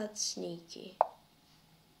that sneaky.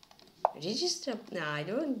 Did you stop? Nah, I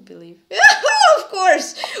don't believe. Of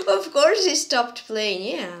course! Of course he stopped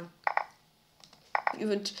playing, yeah. You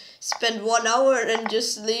would spend 1 hour and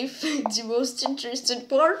just leave the most interesting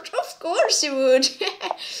part? Of course you would!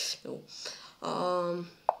 No.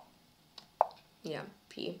 Yeah,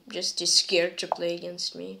 he just is scared to play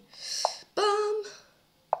against me. Bum!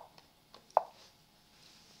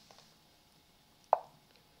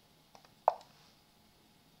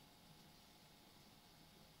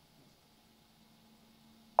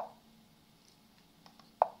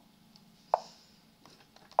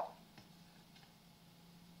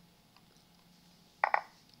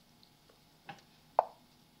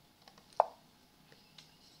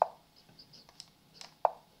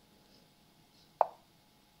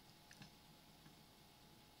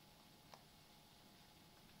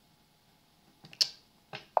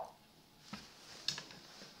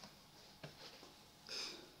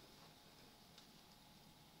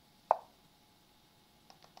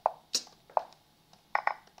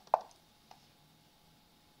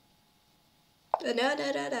 Da da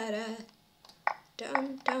da da da da.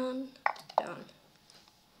 Dun dun dun.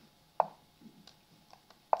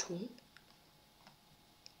 Tun.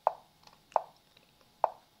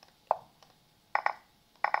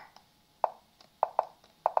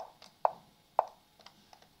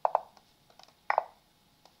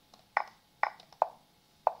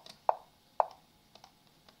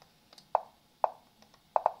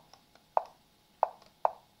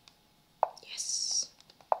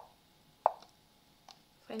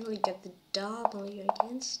 Finally get the W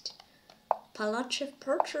against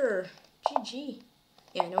PeshkaCh. GG.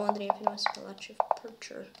 Yeah, no wonder if it was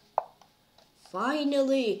PeshkaCh.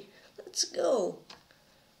 Finally! Let's go!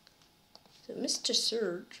 So Mr.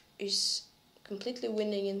 Surge is completely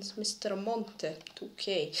winning against Mr. Monte.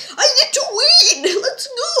 2k. I need to win! Let's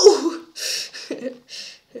go!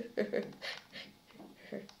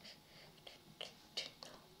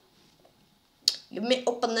 Give me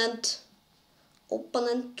opponent.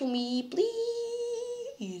 Opponent to me,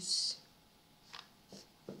 please.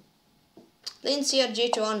 Lane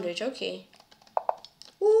CRG 200, okay.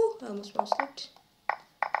 Ooh, I almost lost it.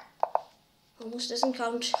 Almost doesn't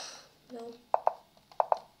count. No.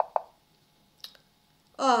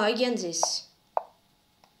 Oh, again this.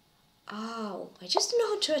 Ow, I just don't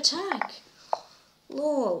know how to attack.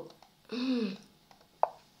 Lol.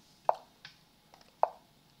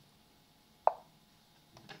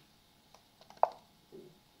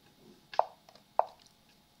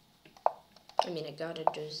 I mean, I gotta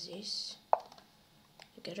do this.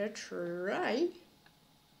 I gotta try.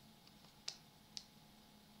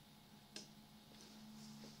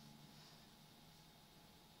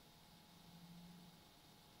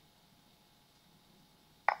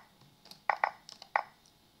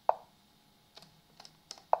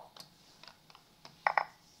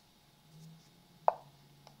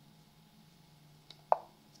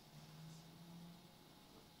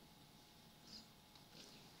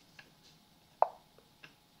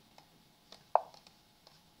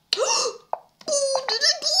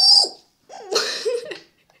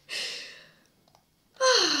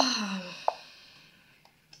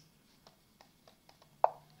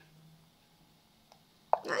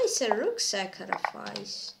 Nice, a rook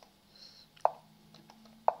sacrifice.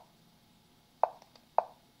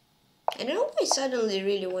 I don't know why I suddenly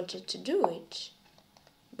really wanted to do it,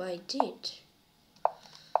 but I did.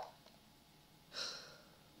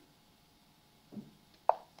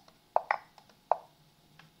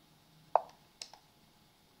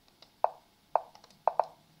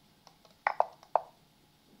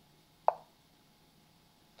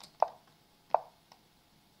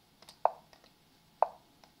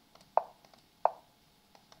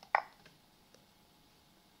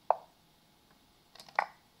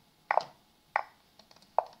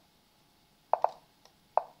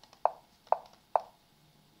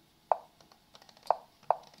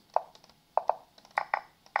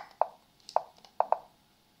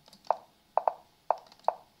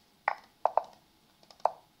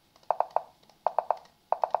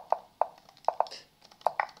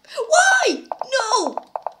 Why? No!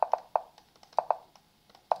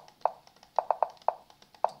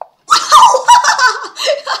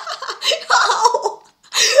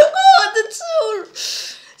 Oh, that's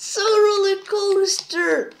so roller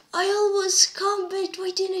coaster. I almost combat.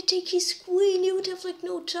 Why didn't I take his queen? He would have like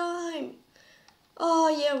no time. Oh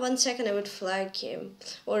yeah, 1 second I would flag him,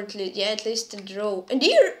 or at least a draw. And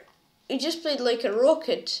here he just played like a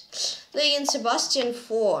rocket, playing Sebastian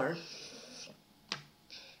 4.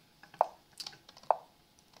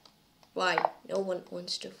 Why? No one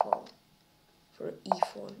wants to fall for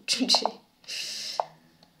e4 today.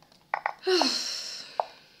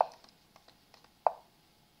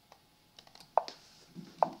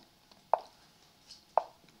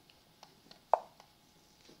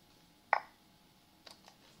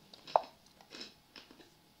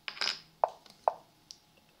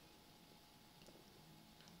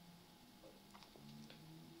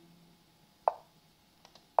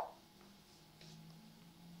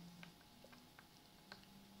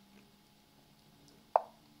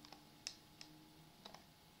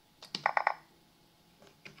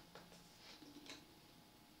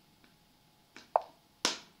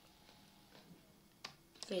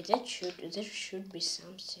 Wait, there should be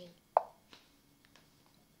something.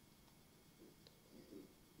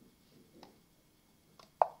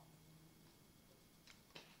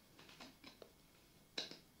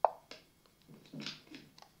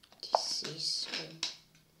 This is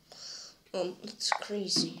that's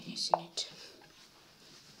crazy, isn't it?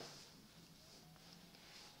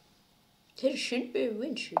 There should be a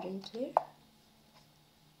win, shouldn't there?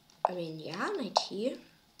 I mean, yeah, knight here.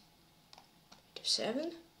 knight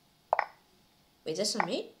f7. Wait, that's not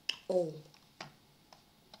me? Oh.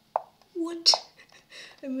 What?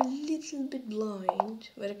 I'm a little bit blind.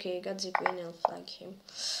 But okay, I got the queen, I'll flag him.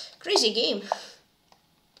 Crazy game.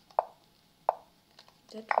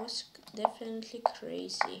 That was definitely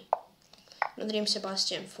crazy. No Dream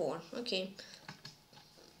Sebastian 4. Okay.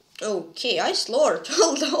 Okay, Ice Lord.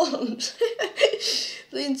 Hold on.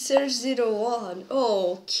 Playing Search 01.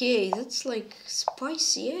 Oh, okay, that's like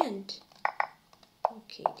spicy end.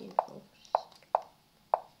 Okay, didn't know.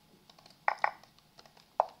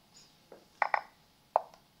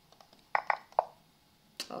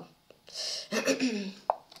 Oh.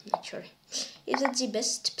 Not sure. Is that the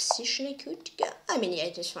best position I could get? I mean, yeah,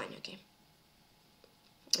 it is fine, okay.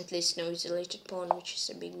 At least no isolated pawn, which is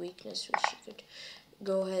a big weakness, which you could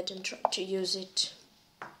go ahead and try to use it.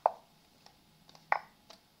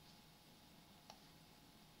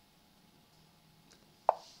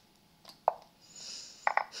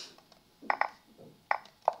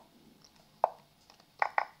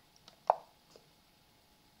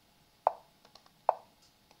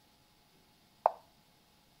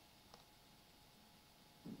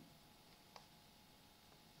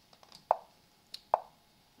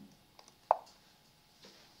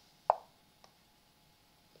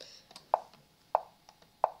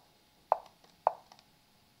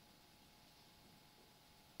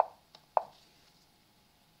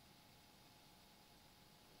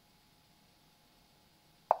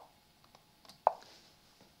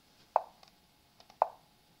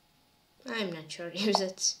 I'm not sure if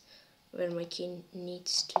that's where my king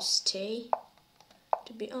needs to stay,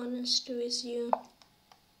 to be honest with you.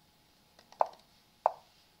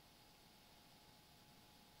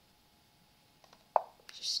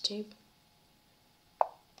 Just stay.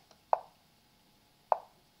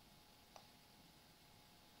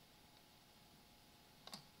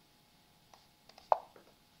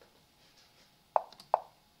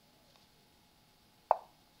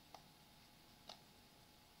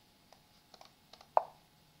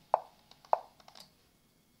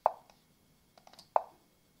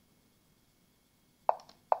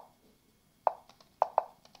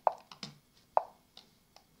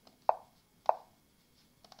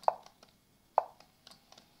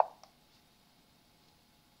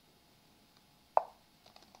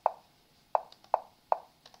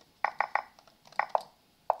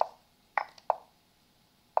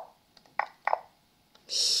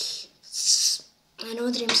 I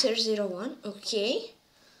know Dream Search 01, okay.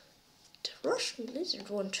 The Russian Blizzard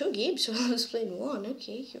won 2 games while I was playing 1,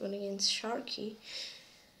 okay. He won against Sharky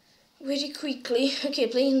very quickly. Okay,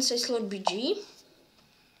 playing inside slot BG.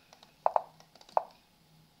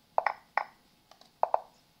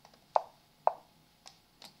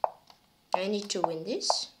 I need to win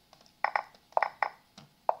this.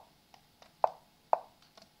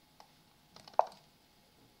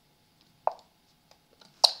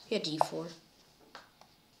 Yeah, d4.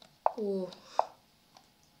 Oh.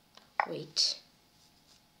 Wait.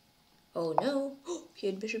 Oh no. He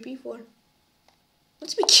had bishop e4.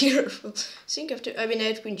 Let's be careful. I think after. I mean, I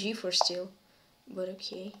had queen g4 still. But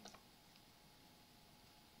okay.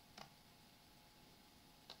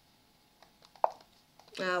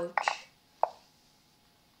 Ouch.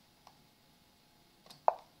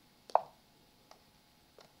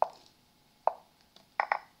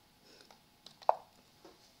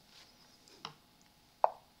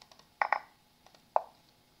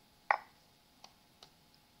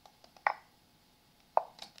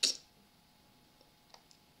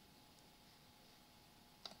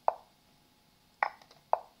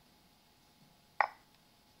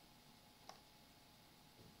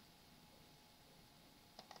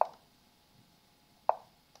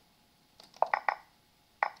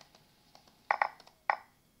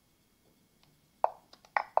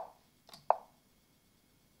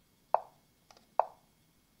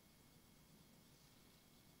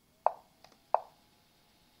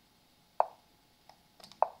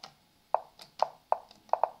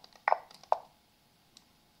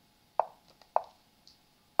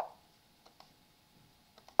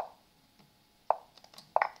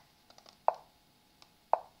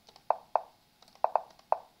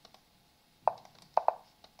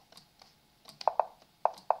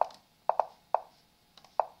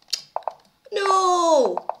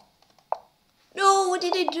 No! No, what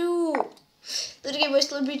did I do? That game was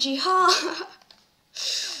still BG. Ha!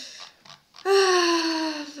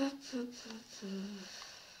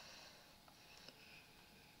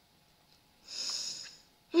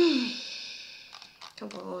 Come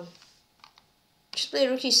on. Just play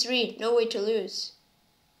Rookie 3. No way to lose.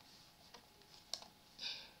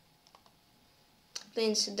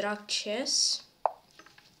 Playing Sidrak chess.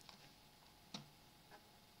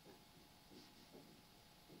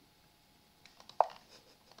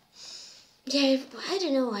 Yeah, I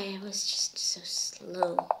don't know why I was just so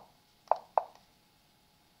slow.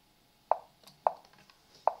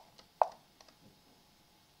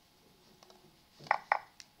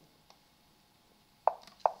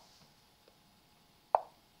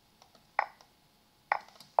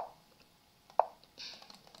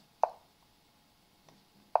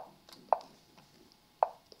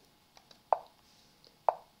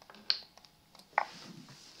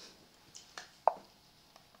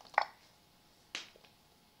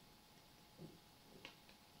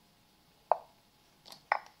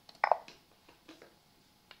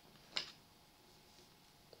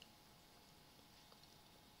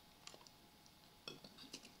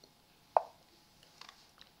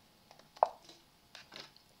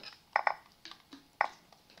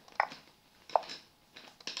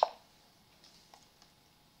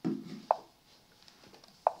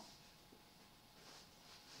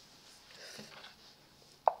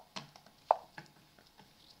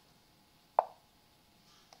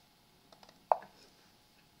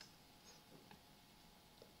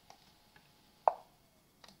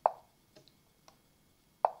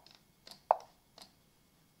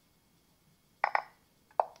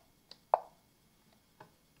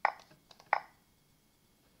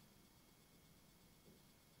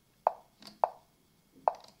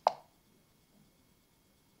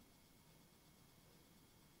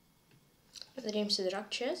 The name's the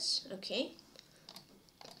rock chess, okay.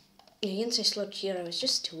 Against a slot here, I was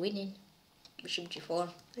just winning. Bishop g4.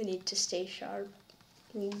 I need to stay sharp.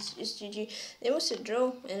 It's just GG. There was a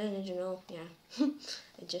draw, and I don't know, yeah.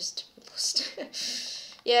 I just lost.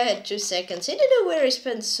 Yeah, I had 2 seconds. I don't know where I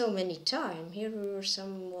spent so many time. Here we were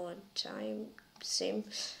somewhat time, same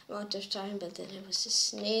amount of time, but then it was a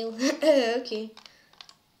snail. Okay.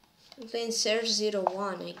 I'm playing Serge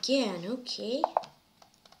 01 again, okay.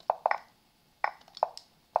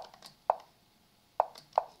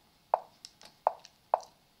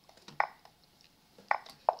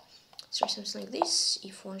 So something like this,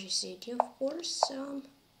 e4 g of course.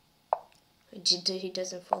 He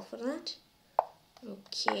doesn't fall for that.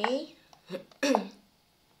 Okay.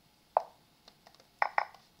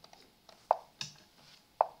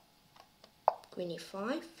 Queen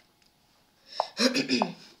e5.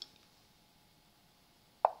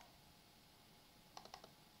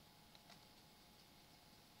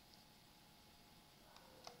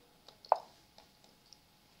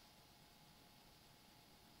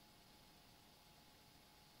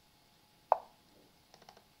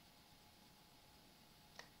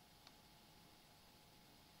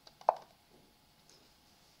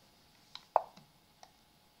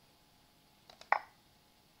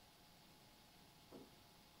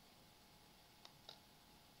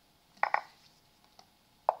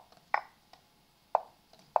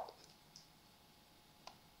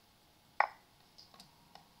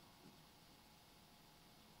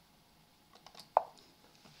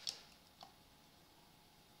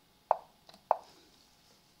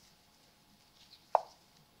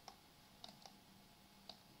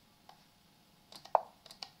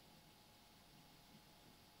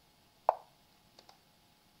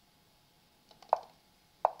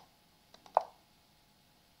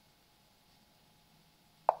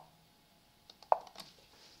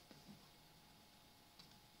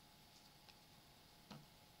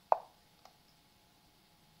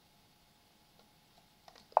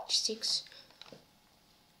 H6.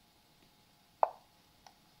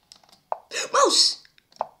 Mouse!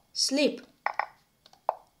 Sleep.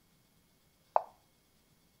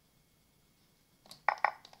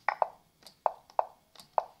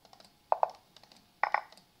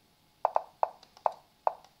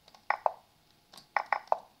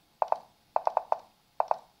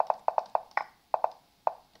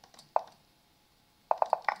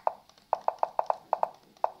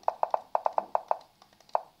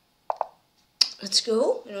 Let's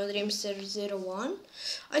go. Another name is 001.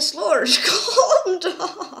 I slurred. Calm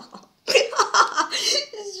down.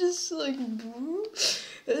 It's just like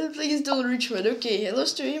playing still Richmond. Okay, I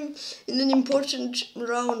lost to him in an important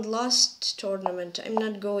round last tournament. I'm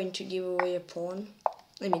not going to give away a pawn.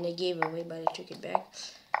 I mean, I gave away, but I took it back.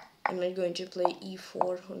 I'm not going to play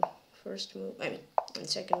e4 on first move. I mean, on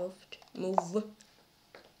second move.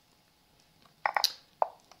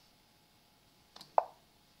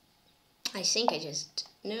 I think I just...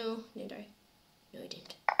 No, did I? No, I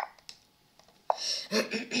didn't.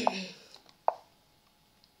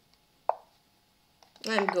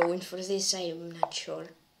 I'm going for this. I am not sure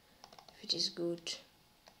if it is good.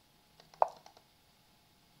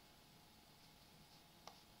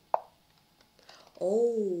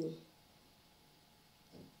 Oh.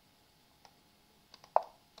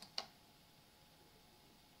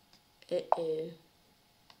 Uh-oh.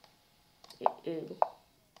 Uh-oh.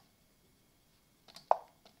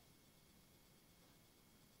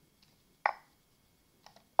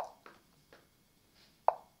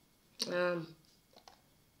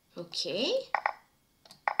 Okay.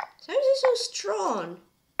 How is it so strong?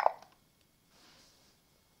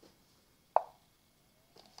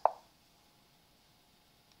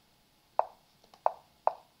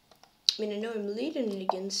 I mean, I know I'm leading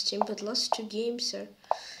against him, but last 2 games are...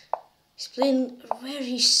 He's playing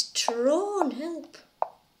very strong. Help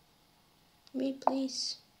me,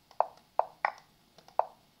 please.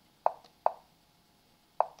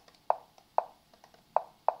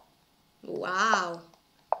 Wow.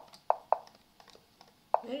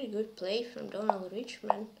 Very good play from Donald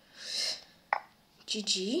Richman.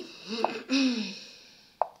 GG.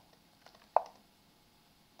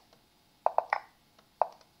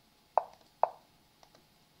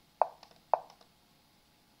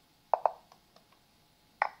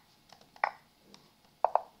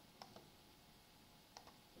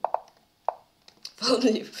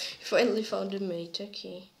 Finally found a mate,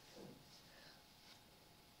 okay.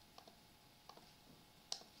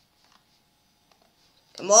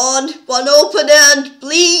 Come on, one opponent,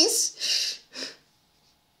 please!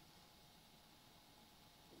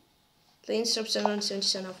 Lane stops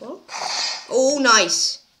 777 of all. Oh,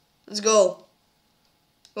 nice. Let's go.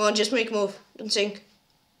 Come on, just make a move. Don't sink.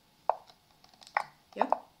 Yeah.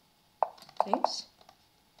 Thanks.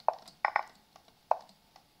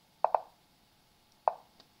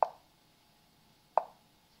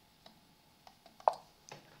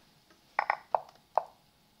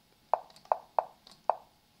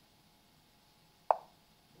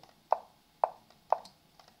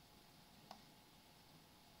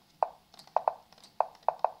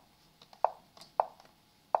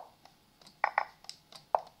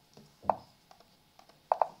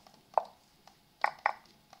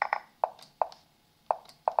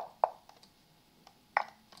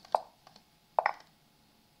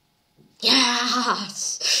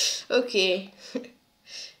 Yes! Okay.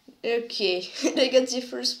 Okay. I got the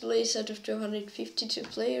first place out of 252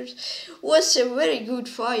 players. Was a very good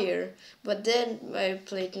fire. But then I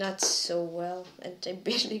played not so well. And I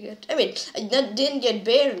barely got... I mean, didn't get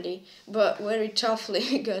barely. But very toughly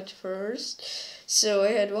I got first. So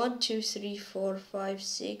I had 1, 2, 3, 4, 5,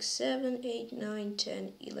 6, 7, 8, 9,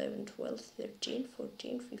 10, 11, 12, 13,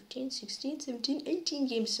 14, 15, 16, 17, 18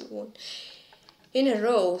 games won in a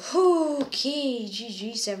row. Okay,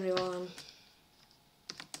 GG's everyone.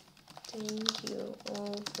 Thank you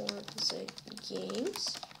all for the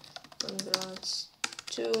games. Congrats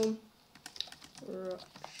to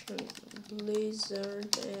Russian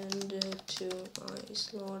Blizzard and to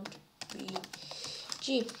Ice Lord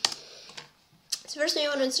BG. So first I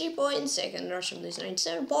won 3 points, second Russian Blizzard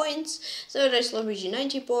 97 points, third Ice Lord BG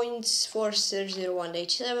 90 points, fourth 001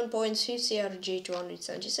 87 points, fifth CRJ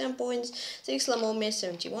 277 points, sixth Lamomia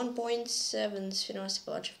 71 points, seventh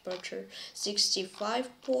PeshkaCh Percher 65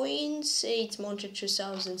 points, eighth Monte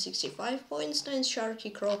 2065 points, ninth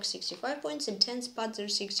Sharky Croc 65 points, and 10th Patzer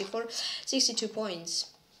 62 points.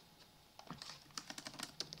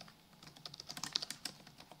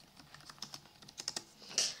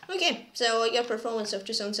 Okay, so I got performance of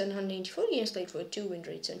 2,784 games played for 2, win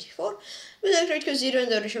rate 74, with a rate 0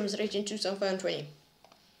 and the returns rate in 2,520.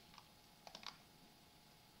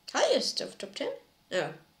 Highest of top 10?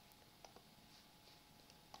 Oh.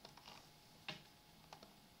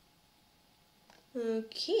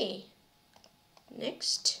 Okay.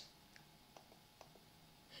 Next.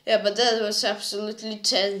 Yeah, but that was absolutely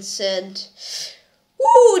tense and...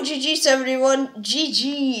 Woo! GG's everyone!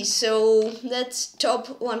 GG! So, that's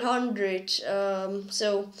top 100.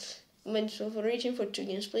 So, went for rating for 2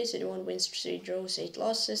 games played, 31 wins, 3 draws, 8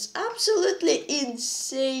 losses. Absolutely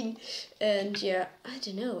insane! And yeah, I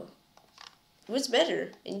don't know. What's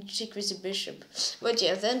better in Check with the Bishop? But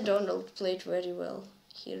yeah, then Donald played very well.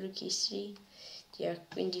 He rookie 3. Yeah,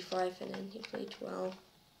 Queen D5, and then he played well.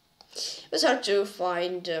 It was hard to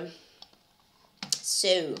find.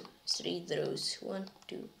 So, 3 draws, 1,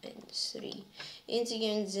 2, and 3. Into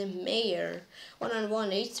against the Mayor,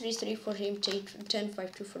 1-on-1, 8-3-3 for him,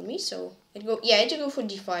 10-5-2 for me. So I'd go, yeah, I had to go for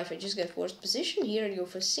D5. I just got worst position. Here I'd go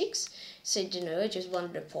for 6. So I don't know, I just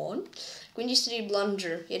blundered a pawn. Queen D3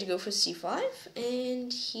 blunder, you had to go for C5,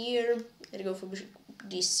 and here I had to go for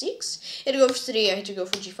D6. I had to go for 3. I had to go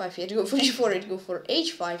for G5. I had to go for G4. I had to go for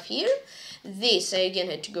H5 here. This I again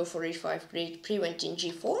had to go for H5. Great, pre-went in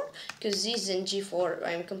G4, because this in G4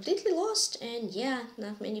 I'm completely lost, and yeah,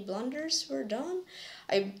 not many blunders were done.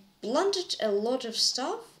 I blundered a lot of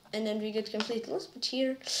stuff, and then we got completely lost. But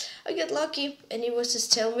here I got lucky, and it was a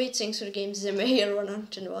stalemate thanks to the game The Mayor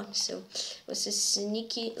 101. So it was a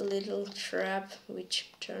sneaky little trap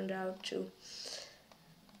which turned out to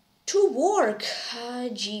work.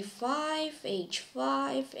 G5,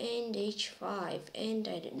 H5, and H5, and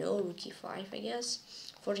I don't know, rook E5, I guess.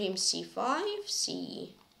 For him, C5,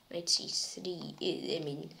 knight C3. I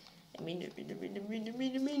mean,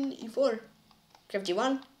 E4, grab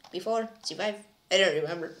G1, B4, C5. I don't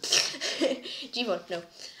remember. G4, no,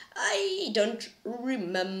 I don't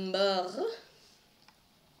remember.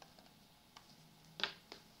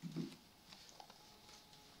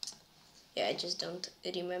 Yeah, I just don't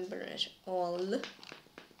remember at all.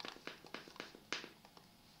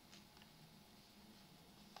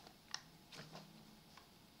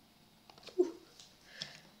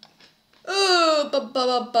 Oh,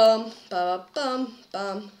 bum.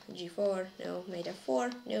 G4, no, knight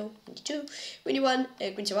F4, no, G2, Queen 1,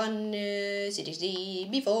 Queen C1, C6D,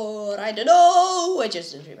 B4, I don't know, I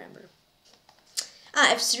just don't remember.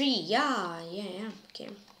 F3, yeah, okay,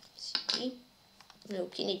 C, no,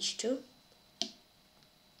 King H2.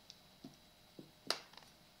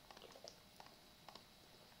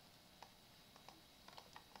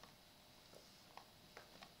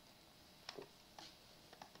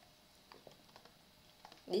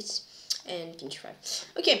 This and King H5.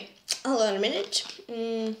 Okay, hold on a minute.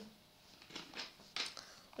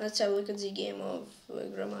 Let's have a look at the game of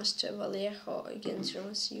Grandmaster Vallejo against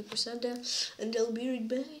Grandmaster Yukusada, and I'll be right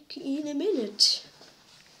back in a minute.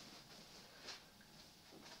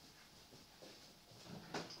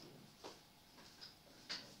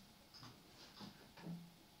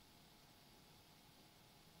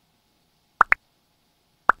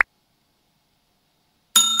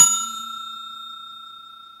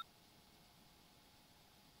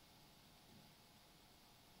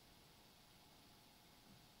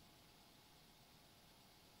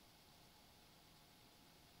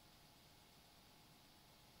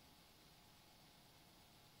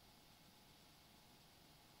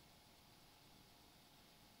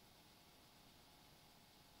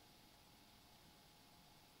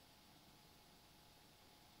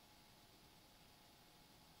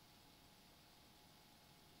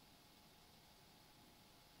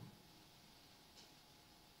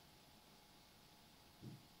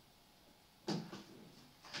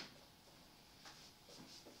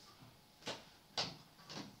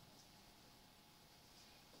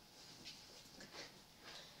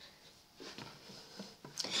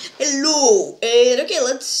 Hello, okay,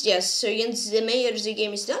 so against the Mayor, the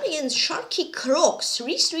game is done. Against PeshkaCh,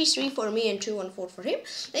 3-3-3 for me and 2-1-4 for him. I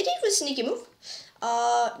think it was a sneaky move.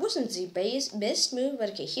 It wasn't the best move,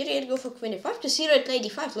 but okay, here I'd go for Queen E5, because here at knight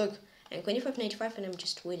E5, look, and Queen E5, knight E5, and I'm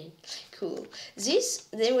just winning. Cool.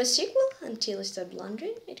 There was sequel until I started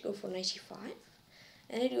blundering. I'd go for knight E5.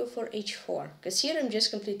 And I'd go for H4, because here I'm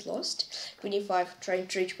just completely lost. Queen E5, trying to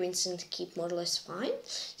trade queens and keep more or less fine.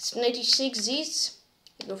 It's knight E6, this.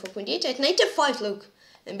 Go for Queen D8 at knight F5, look,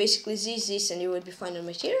 and basically this, and you would be fine on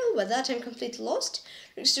material, but that I'm completely lost.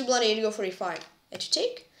 Next to bloody, you go for E5, I had to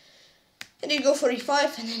take, and you go for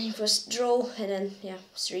E5, and then it was draw, and then, yeah,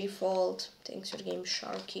 3-fold, thanks for the game,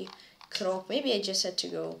 PeshkaCh. Maybe I just had to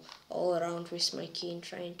go all around with my king,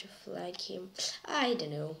 trying to flag him, I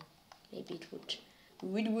don't know, maybe it would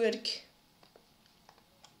work.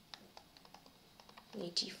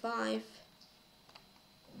 Knight E5.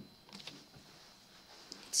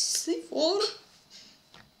 C4.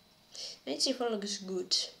 Knight C4 looks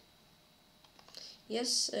good.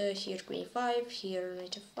 Yes, here Queen E5, here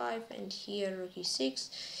Knight F5, and here Rook E6.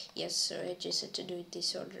 Yes, so I just had to do it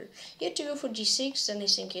this order. He had to go for G6, then I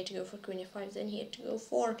think he had to go for Queen E5, then he had to go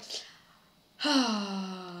for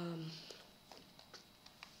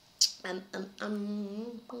Knight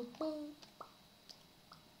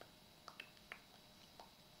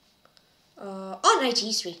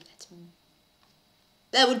E3.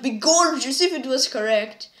 That would be gorgeous if it was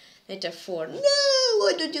correct. Knight F4. No,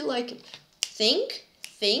 why don't you like it? Think.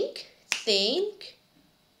 Say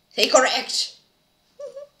correct.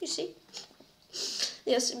 You see?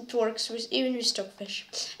 Yes, it works even with Stockfish.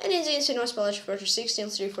 And in the instant was PATRON for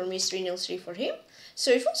 6-0-3 for me, 3-0-3 for him.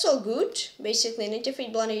 So it was all good. Basically, knight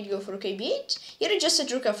F8 blind, he'd go for rook B8. Here he just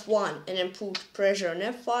said rook F1 and then put pressure on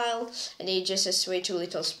F-file, and he just has way too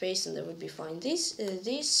little space, and that would be fine.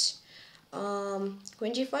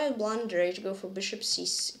 Queen G5 blunder, I to go for bishop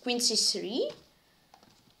Queen C3,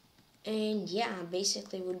 and yeah,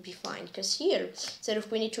 basically would be fine, because here instead of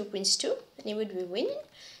Queen E2, Queen C2, and he would be winning.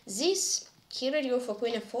 Here I'd go for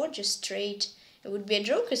Queen F4 just straight. It would be a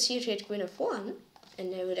draw, because here he had Queen F1,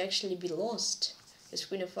 and I would actually be lost. It's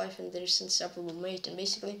queen f5 and there's unstoppable mate, and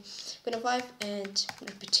basically queen f5 and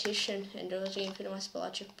repetition and rosary and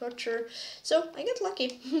PeshkaCh PATRON. So I get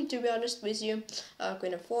lucky to be honest with you.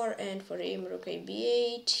 Queen f4 and for him rook a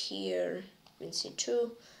b8, here queen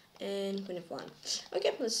c2 and queen f1.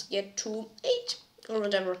 Okay, let's get to 8 or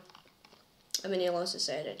whatever. How many losses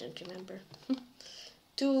I had, I don't remember.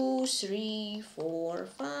 2, 3, 4,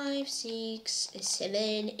 5, 6,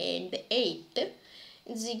 7, and 8.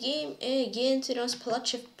 The game against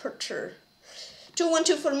PeshkaCh PATRON.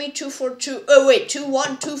 2-1-2 for me, 2-4-2. Oh wait,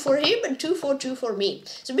 2-1-2 for him and 2-4-2 for me.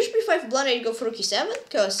 So bishop b5 blind, I'd go for rook e7,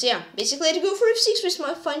 because yeah, basically I'd go for f6 with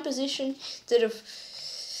my fine position instead of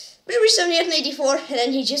bishop b7 at 94, and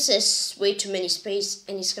then he just has way too many space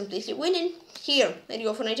and he's completely winning. Here, I'd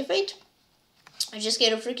go for knight f8. I just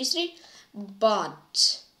get off rook e3,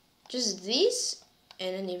 but just this,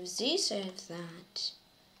 and then if this, I have that.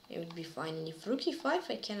 It would be fine. And if rook e5,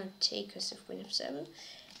 I cannot take because of queen f7.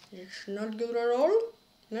 It's not good at all.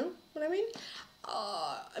 No, what I mean?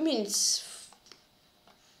 I mean, it's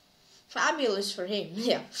fabulous for him.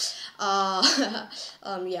 Yeah.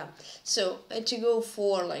 Yeah. So I had to go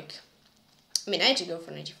for like, I had to go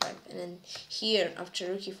for knight e5, and then here after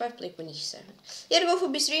rook e5, play queen e7. I had to go for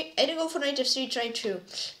b3. I had to go for knight f3, trying to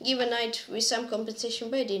give a knight with some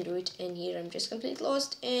compensation, but I didn't do it. And here I'm just completely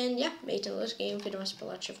lost. And yeah, made a lost game for the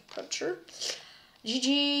PeshkaCh PATRON.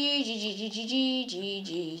 GG, GG, GG,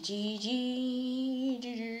 GG, GG,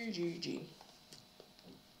 GG, GG.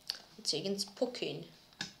 It's against Tykhon.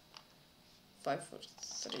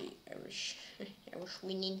 5-4-3. I was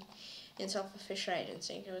winning. And self-fish, I didn't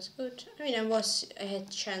think it was good. I had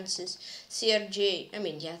chances. CRJ,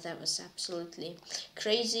 yeah, that was absolutely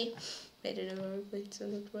crazy. I don't know how I played so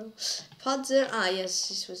not well. Podzer, yes,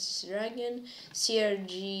 this was his dragon.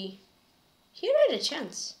 CRG, here I had a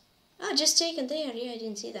chance. Just taken there, yeah, I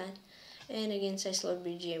didn't see that. And against I slot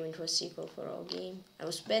BGM, it was equal for all game. I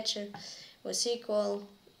was better, was equal.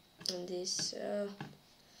 And this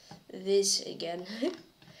again.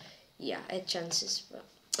 Yeah, I had chances, but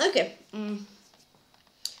okay.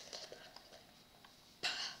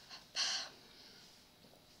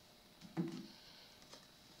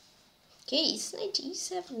 Okay, it's knight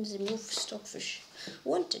e7, the move Stockfish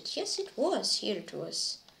wanted. Yes, it was. Here it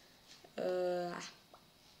was.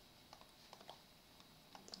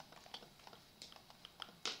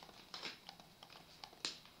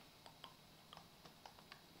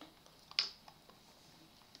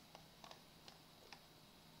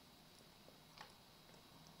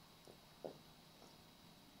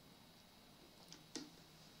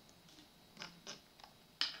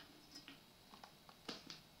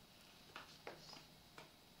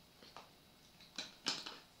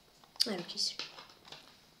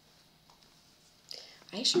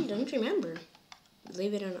 I actually don't remember.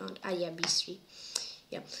 Believe it or not. Yeah, b3.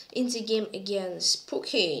 Yeah. In the game against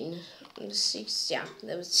Tykhon. 6, yeah,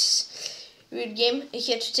 that was a weird game. I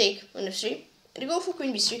had to take on f3. I had to go for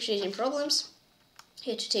queen b3, creating problems. I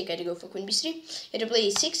had to go for queen b3. I had to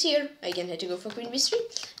play e6 here. I again had to go for queen b3.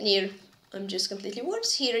 And here I'm just completely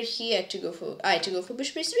worse. Here he had to go for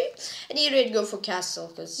bishop b3. And here I'd go for castle,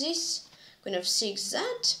 because this, queen f6,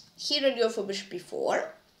 that. Here I'd go for bishop b4.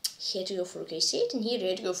 He had to go for rook a8, and here he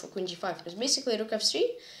had to go for queen g5, because basically rook f3,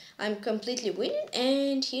 I'm completely winning,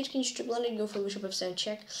 and here king g2 blind, I'd go for bishop f7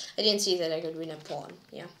 check. I didn't see that I could win a pawn.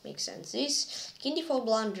 Yeah, makes sense. This king d4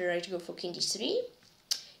 blunder, I had to go for king d3.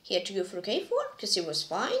 He had to go for rook a4, because he was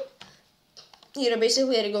fine. Here I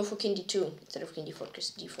basically had to go for king d2 instead of king d4,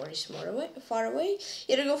 because d4 is far away.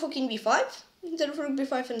 He had to go for king b5 instead of rook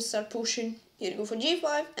b5 and start pushing. He had to go for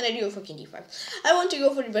g5, and I go for king d5. I want to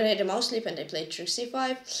go for it, but I had a mouse slip, and I played rook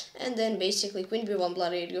c5, and then basically queen b1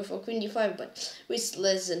 blood, I had to go for queen d5, but with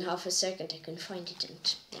less than half a second, I couldn't find it,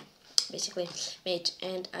 and yeah, basically mate,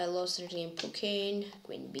 and I lost the game Tykhon.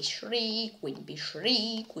 Queen b3, queen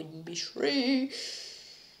b3, queen b3.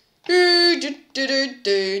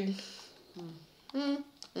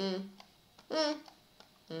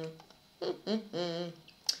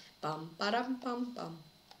 Bum ba-dum bum bum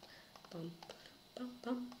bum bum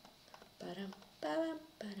bum ba-dum ba-dum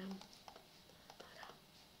ba-dum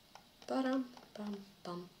ba-dum bum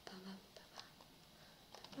bum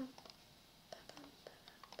ba-dum.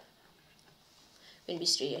 Queen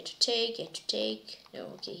b3, you had to take. No,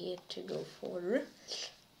 okay, he had to go for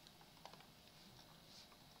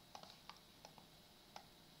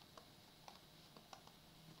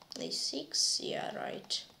a6, yeah,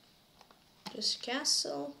 right. Just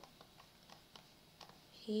castle.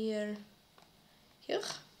 Here.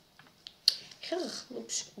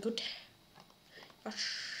 Looks good.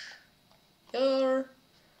 Here.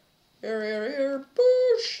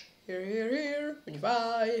 Push. here,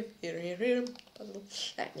 25, here, puzzle,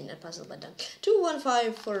 I mean not puzzle but done.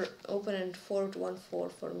 2-1-5 for opponent, 4-1-4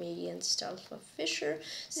 for me against Alpha Fisher.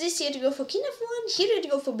 This here to go for king f1, here I had to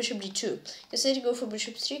go for bishop d2, because I had to go for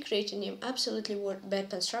bishop 3, creating him absolutely bad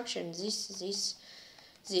construction,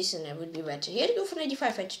 this, and I would be better. Here to go for knight d5,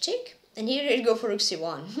 I had to take. And here I'd go for rook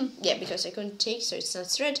c1. Yeah, because I couldn't take, so it's not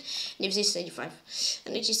threat. And if this is 95.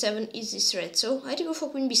 And 87 is this threat. So I had to go for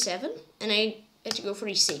queen b7. And I had to go for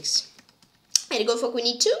e6. I had to go for queen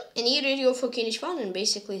e2. And here I had to go for king h1. And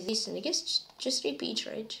basically this. And I guess just repeat,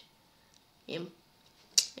 right? Yeah.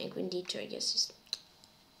 And queen d2, I guess is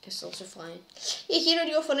also fine. Yeah, here I had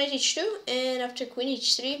to go for knight h2. And after queen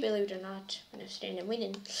h3, believe it or not, when I'm I'm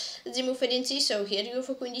winning. The move I didn't see, so here I had to go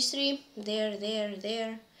for queen d3.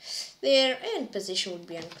 There, and position would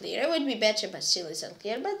be unclear. I would be better, but still it's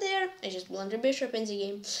unclear. But there, I just blundered bishop in the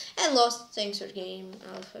game and lost. Thanks for game.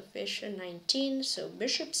 Alpha Fisher 19. So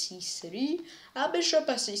bishop c3, bishop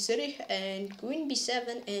c3, and queen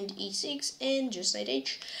b7 and e6, and just knight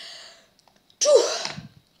h2.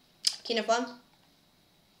 King f1.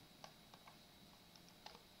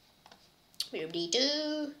 Bishop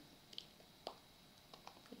d2.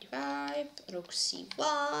 25. Rook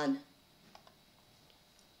c1.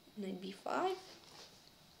 Knight b5,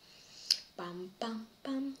 bam.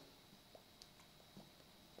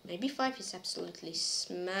 Knight b5 is absolutely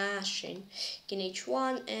smashing. King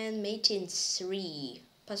h1 and mate in 3.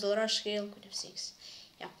 Puzzle rush scale, queen f6.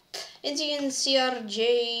 Yeah. And again,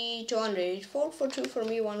 CRJ 200, 4-4-2 for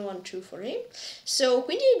me, 1-1-2 for him. So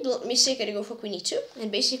queen d8 mistake, I had to go for queen e2,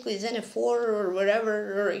 and basically then a 4 or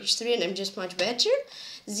whatever, or h3, and I'm just much better.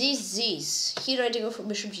 This. Here I had to go for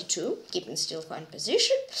bishop g2, keeping still fine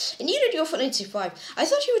position. And here I had to go for knight c5. I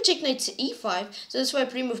thought he would take knight e5, so that's why I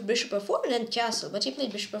pre-moved bishop f4 and then castle. But he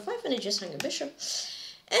played bishop f5 and I just hung a bishop.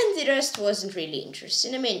 And the rest wasn't really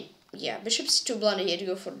interesting. I mean, yeah, bishop c2 blunder, he had to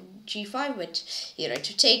go for g5, but here I had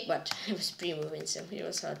to take, but I was pre-moving, so it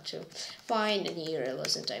was hard to find. And here I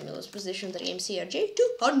lost in time, I lost position, the game CRJ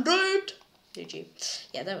 200. GG.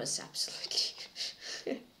 Yeah, that was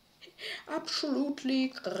absolutely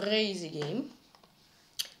crazy game.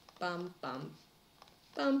 Bum.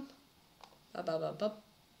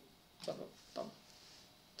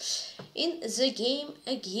 In the game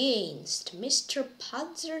against Mr.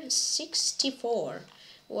 Panzer 64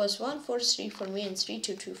 was 1-4-3 for me and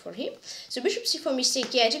 3-2-2 for him. So bishop c4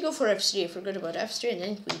 mistake. Yeah, I had to go for f3. I forgot about f3 and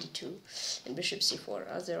then queen d2 and bishop c4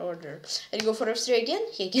 other order. I had to go for f3 again.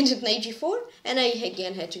 He again took knight g4 and I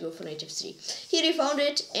again had to go for knight f3. Here he found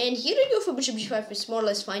it, and here I go for bishop g5. It's more or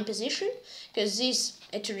less fine position because this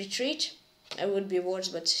had to retreat. I would be worse,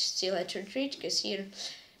 but still had to retreat because here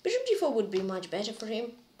bishop g4 would be much better for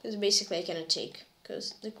him because basically I cannot take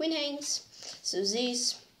because the queen hangs. So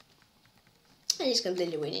this. And he's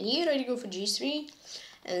completely winning. Here I had to go for g3,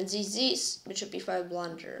 and this, bishop e5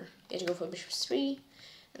 blunder. I had to go for bishop 3,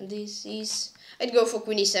 and this. I'd go for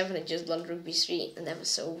queen e7 and just blunder rook b3, and that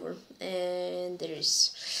was over. And there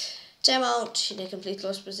is timeout in a complete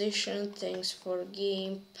lost position. Thanks for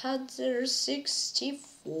game Panzer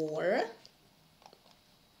 64.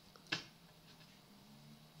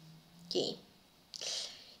 Okay.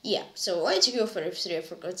 Yeah, so I had to go for f3. I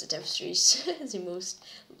forgot that f3 is the most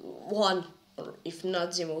one, or if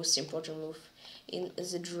not the most important move in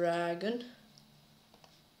the dragon.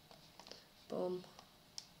 Boom.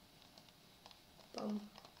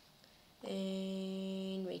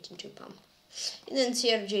 And waiting to pump. And then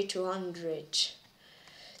CRJ 200.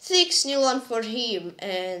 6-0-1 for him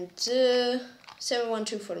and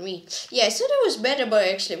 7-1-2 for me. Yeah, I thought I was better, but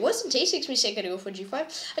actually it wasn't a6 mistake. I had to go for g5.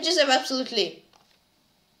 I just have absolutely,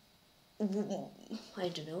 I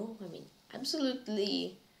don't know,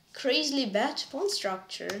 absolutely crazily bad pawn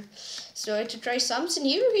structure. So I had to try something.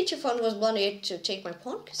 Here rook h1 was blundered to take my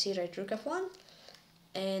pawn, because here I had rook f1.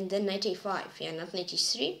 And then knight a5. Yeah, not knight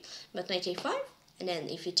e3, but knight a5. And then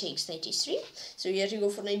if he takes knight e3, so you have to go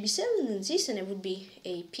for knight b7 and this, and it would be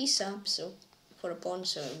a piece up, so for a pawn,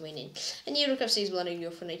 so I'm winning. And here rook f6 blundered,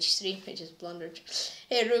 go for knight e3, I just blundered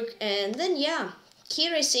a rook. And then yeah,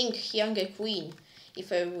 here I think younger queen,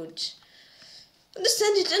 if I would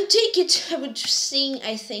understand it and take it, I would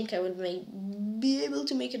think I would be able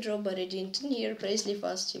to make a draw, but I didn't. And here crazily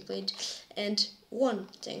fast he played and won.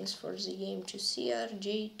 Thanks for the game to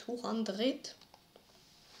CRJ 200.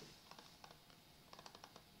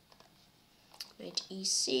 Knight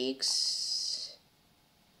e6.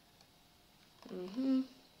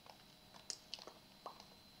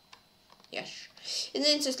 Yes. And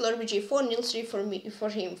then it says Lord g4, nil 3 for me, for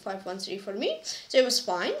him, 5-1-3 for me. So it was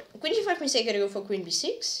fine. Queen g5 mistake, I gotta go for queen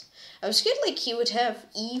b6. I was scared like he would have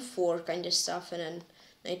e4 kind of stuff and then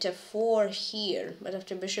knight f4 here, but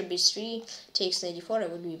after bishop b3 takes knight d4,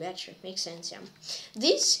 it would be better. Makes sense, yeah.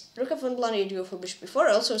 This rook f1 blind, I'd go for bishop b4.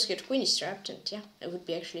 I also scared queen is trapped, and yeah, it would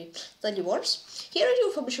be actually slightly worse. Here I'd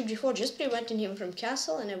go for bishop g4, just preventing him from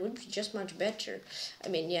castle, and it would be just much better. I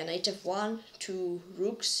mean, yeah, knight f1, 2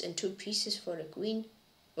 rooks and 2 pieces for a queen.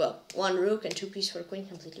 Well, 1 rook and 2 pieces for a queen,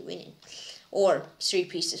 completely winning. Or 3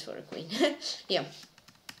 pieces for a queen. Yeah.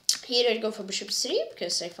 Here I'd go for bishop 3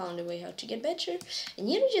 because I found a way how to get better. And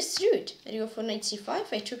here I just threw it. I'd go for knight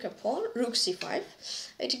c5. I took a pawn, rook c5.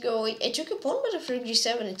 I took a pawn, but after rook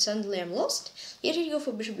g7, it suddenly I'm lost. Here I'd go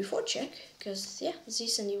for bishop b4 check because yeah,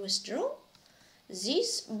 this and you was draw.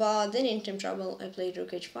 This, but then in time trouble I played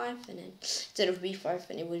rook h5, and then instead of b5,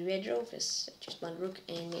 and it would be a draw because I just won rook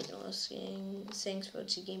and made a loss. Thanks for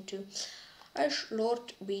the game too. Ash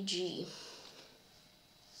Lord BG.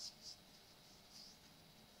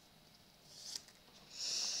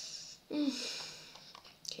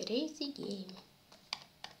 Crazy game.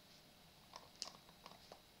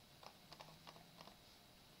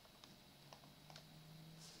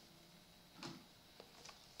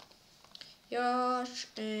 Yash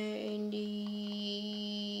and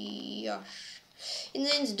Yash. And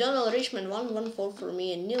then it's Donald Richmond 1-1-4 for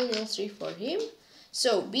me and 0-0-3 for him.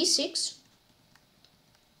 So b6.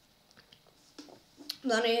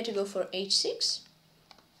 Then I had to go for h6.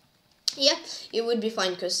 Yeah, it would be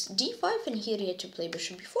fine because d5, and here he had to play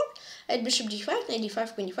bishop b4. I had bishop d5, knight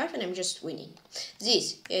d5, queen d5, and I'm just winning.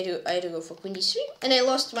 This, I had to go for queen d3, and I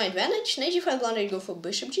lost my advantage. Knight d5 blind, I go for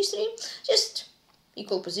bishop g3, just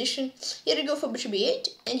equal position. Here I go for bishop e8,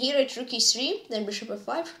 and here at rook e3, then bishop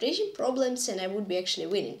f5, creating problems, and I would be actually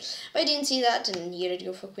winning. But I didn't see that, and here I'd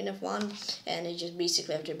go for queen f1, and I just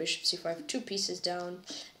basically after bishop c5, 2 pieces down,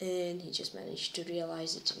 and he just managed to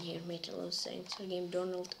realize it, and here made a lot of sense. So game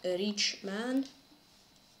Donald, a rich man.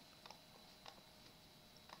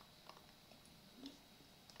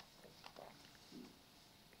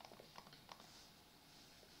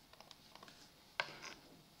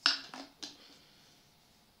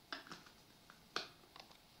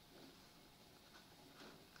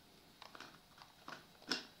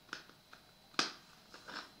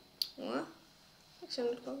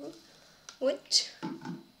 What?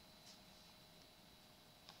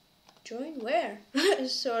 Join where?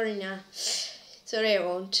 Sorry, nah. Sorry, I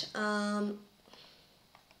won't. I'm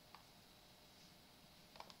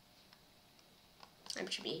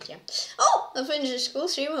should be 8, yeah. Oh, I finished the school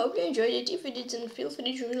stream. I hope you enjoyed it. If you didn't, feel free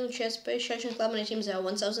to join the chess PeshkaCh Club. My teams are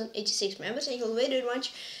 1,086 members. Thank you very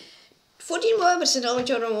much. 14 members and only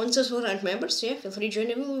total 1,400 members. Yeah, feel free to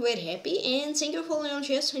join. I will be very happy. And thank you for following on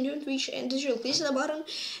chess and doing Twitch and digital. Please hit the button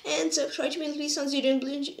and subscribe to me. Please, since you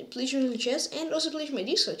didn't please join the chess, and also please my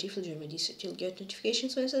Discord. If you join my Discord, you'll get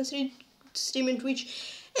notifications when I stream and Twitch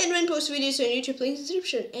and when post videos on YouTube. Link in the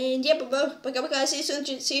description. And yeah, bye bye. See you soon.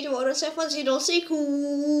 See you tomorrow. Have fun. See you all. Stay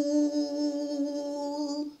cool.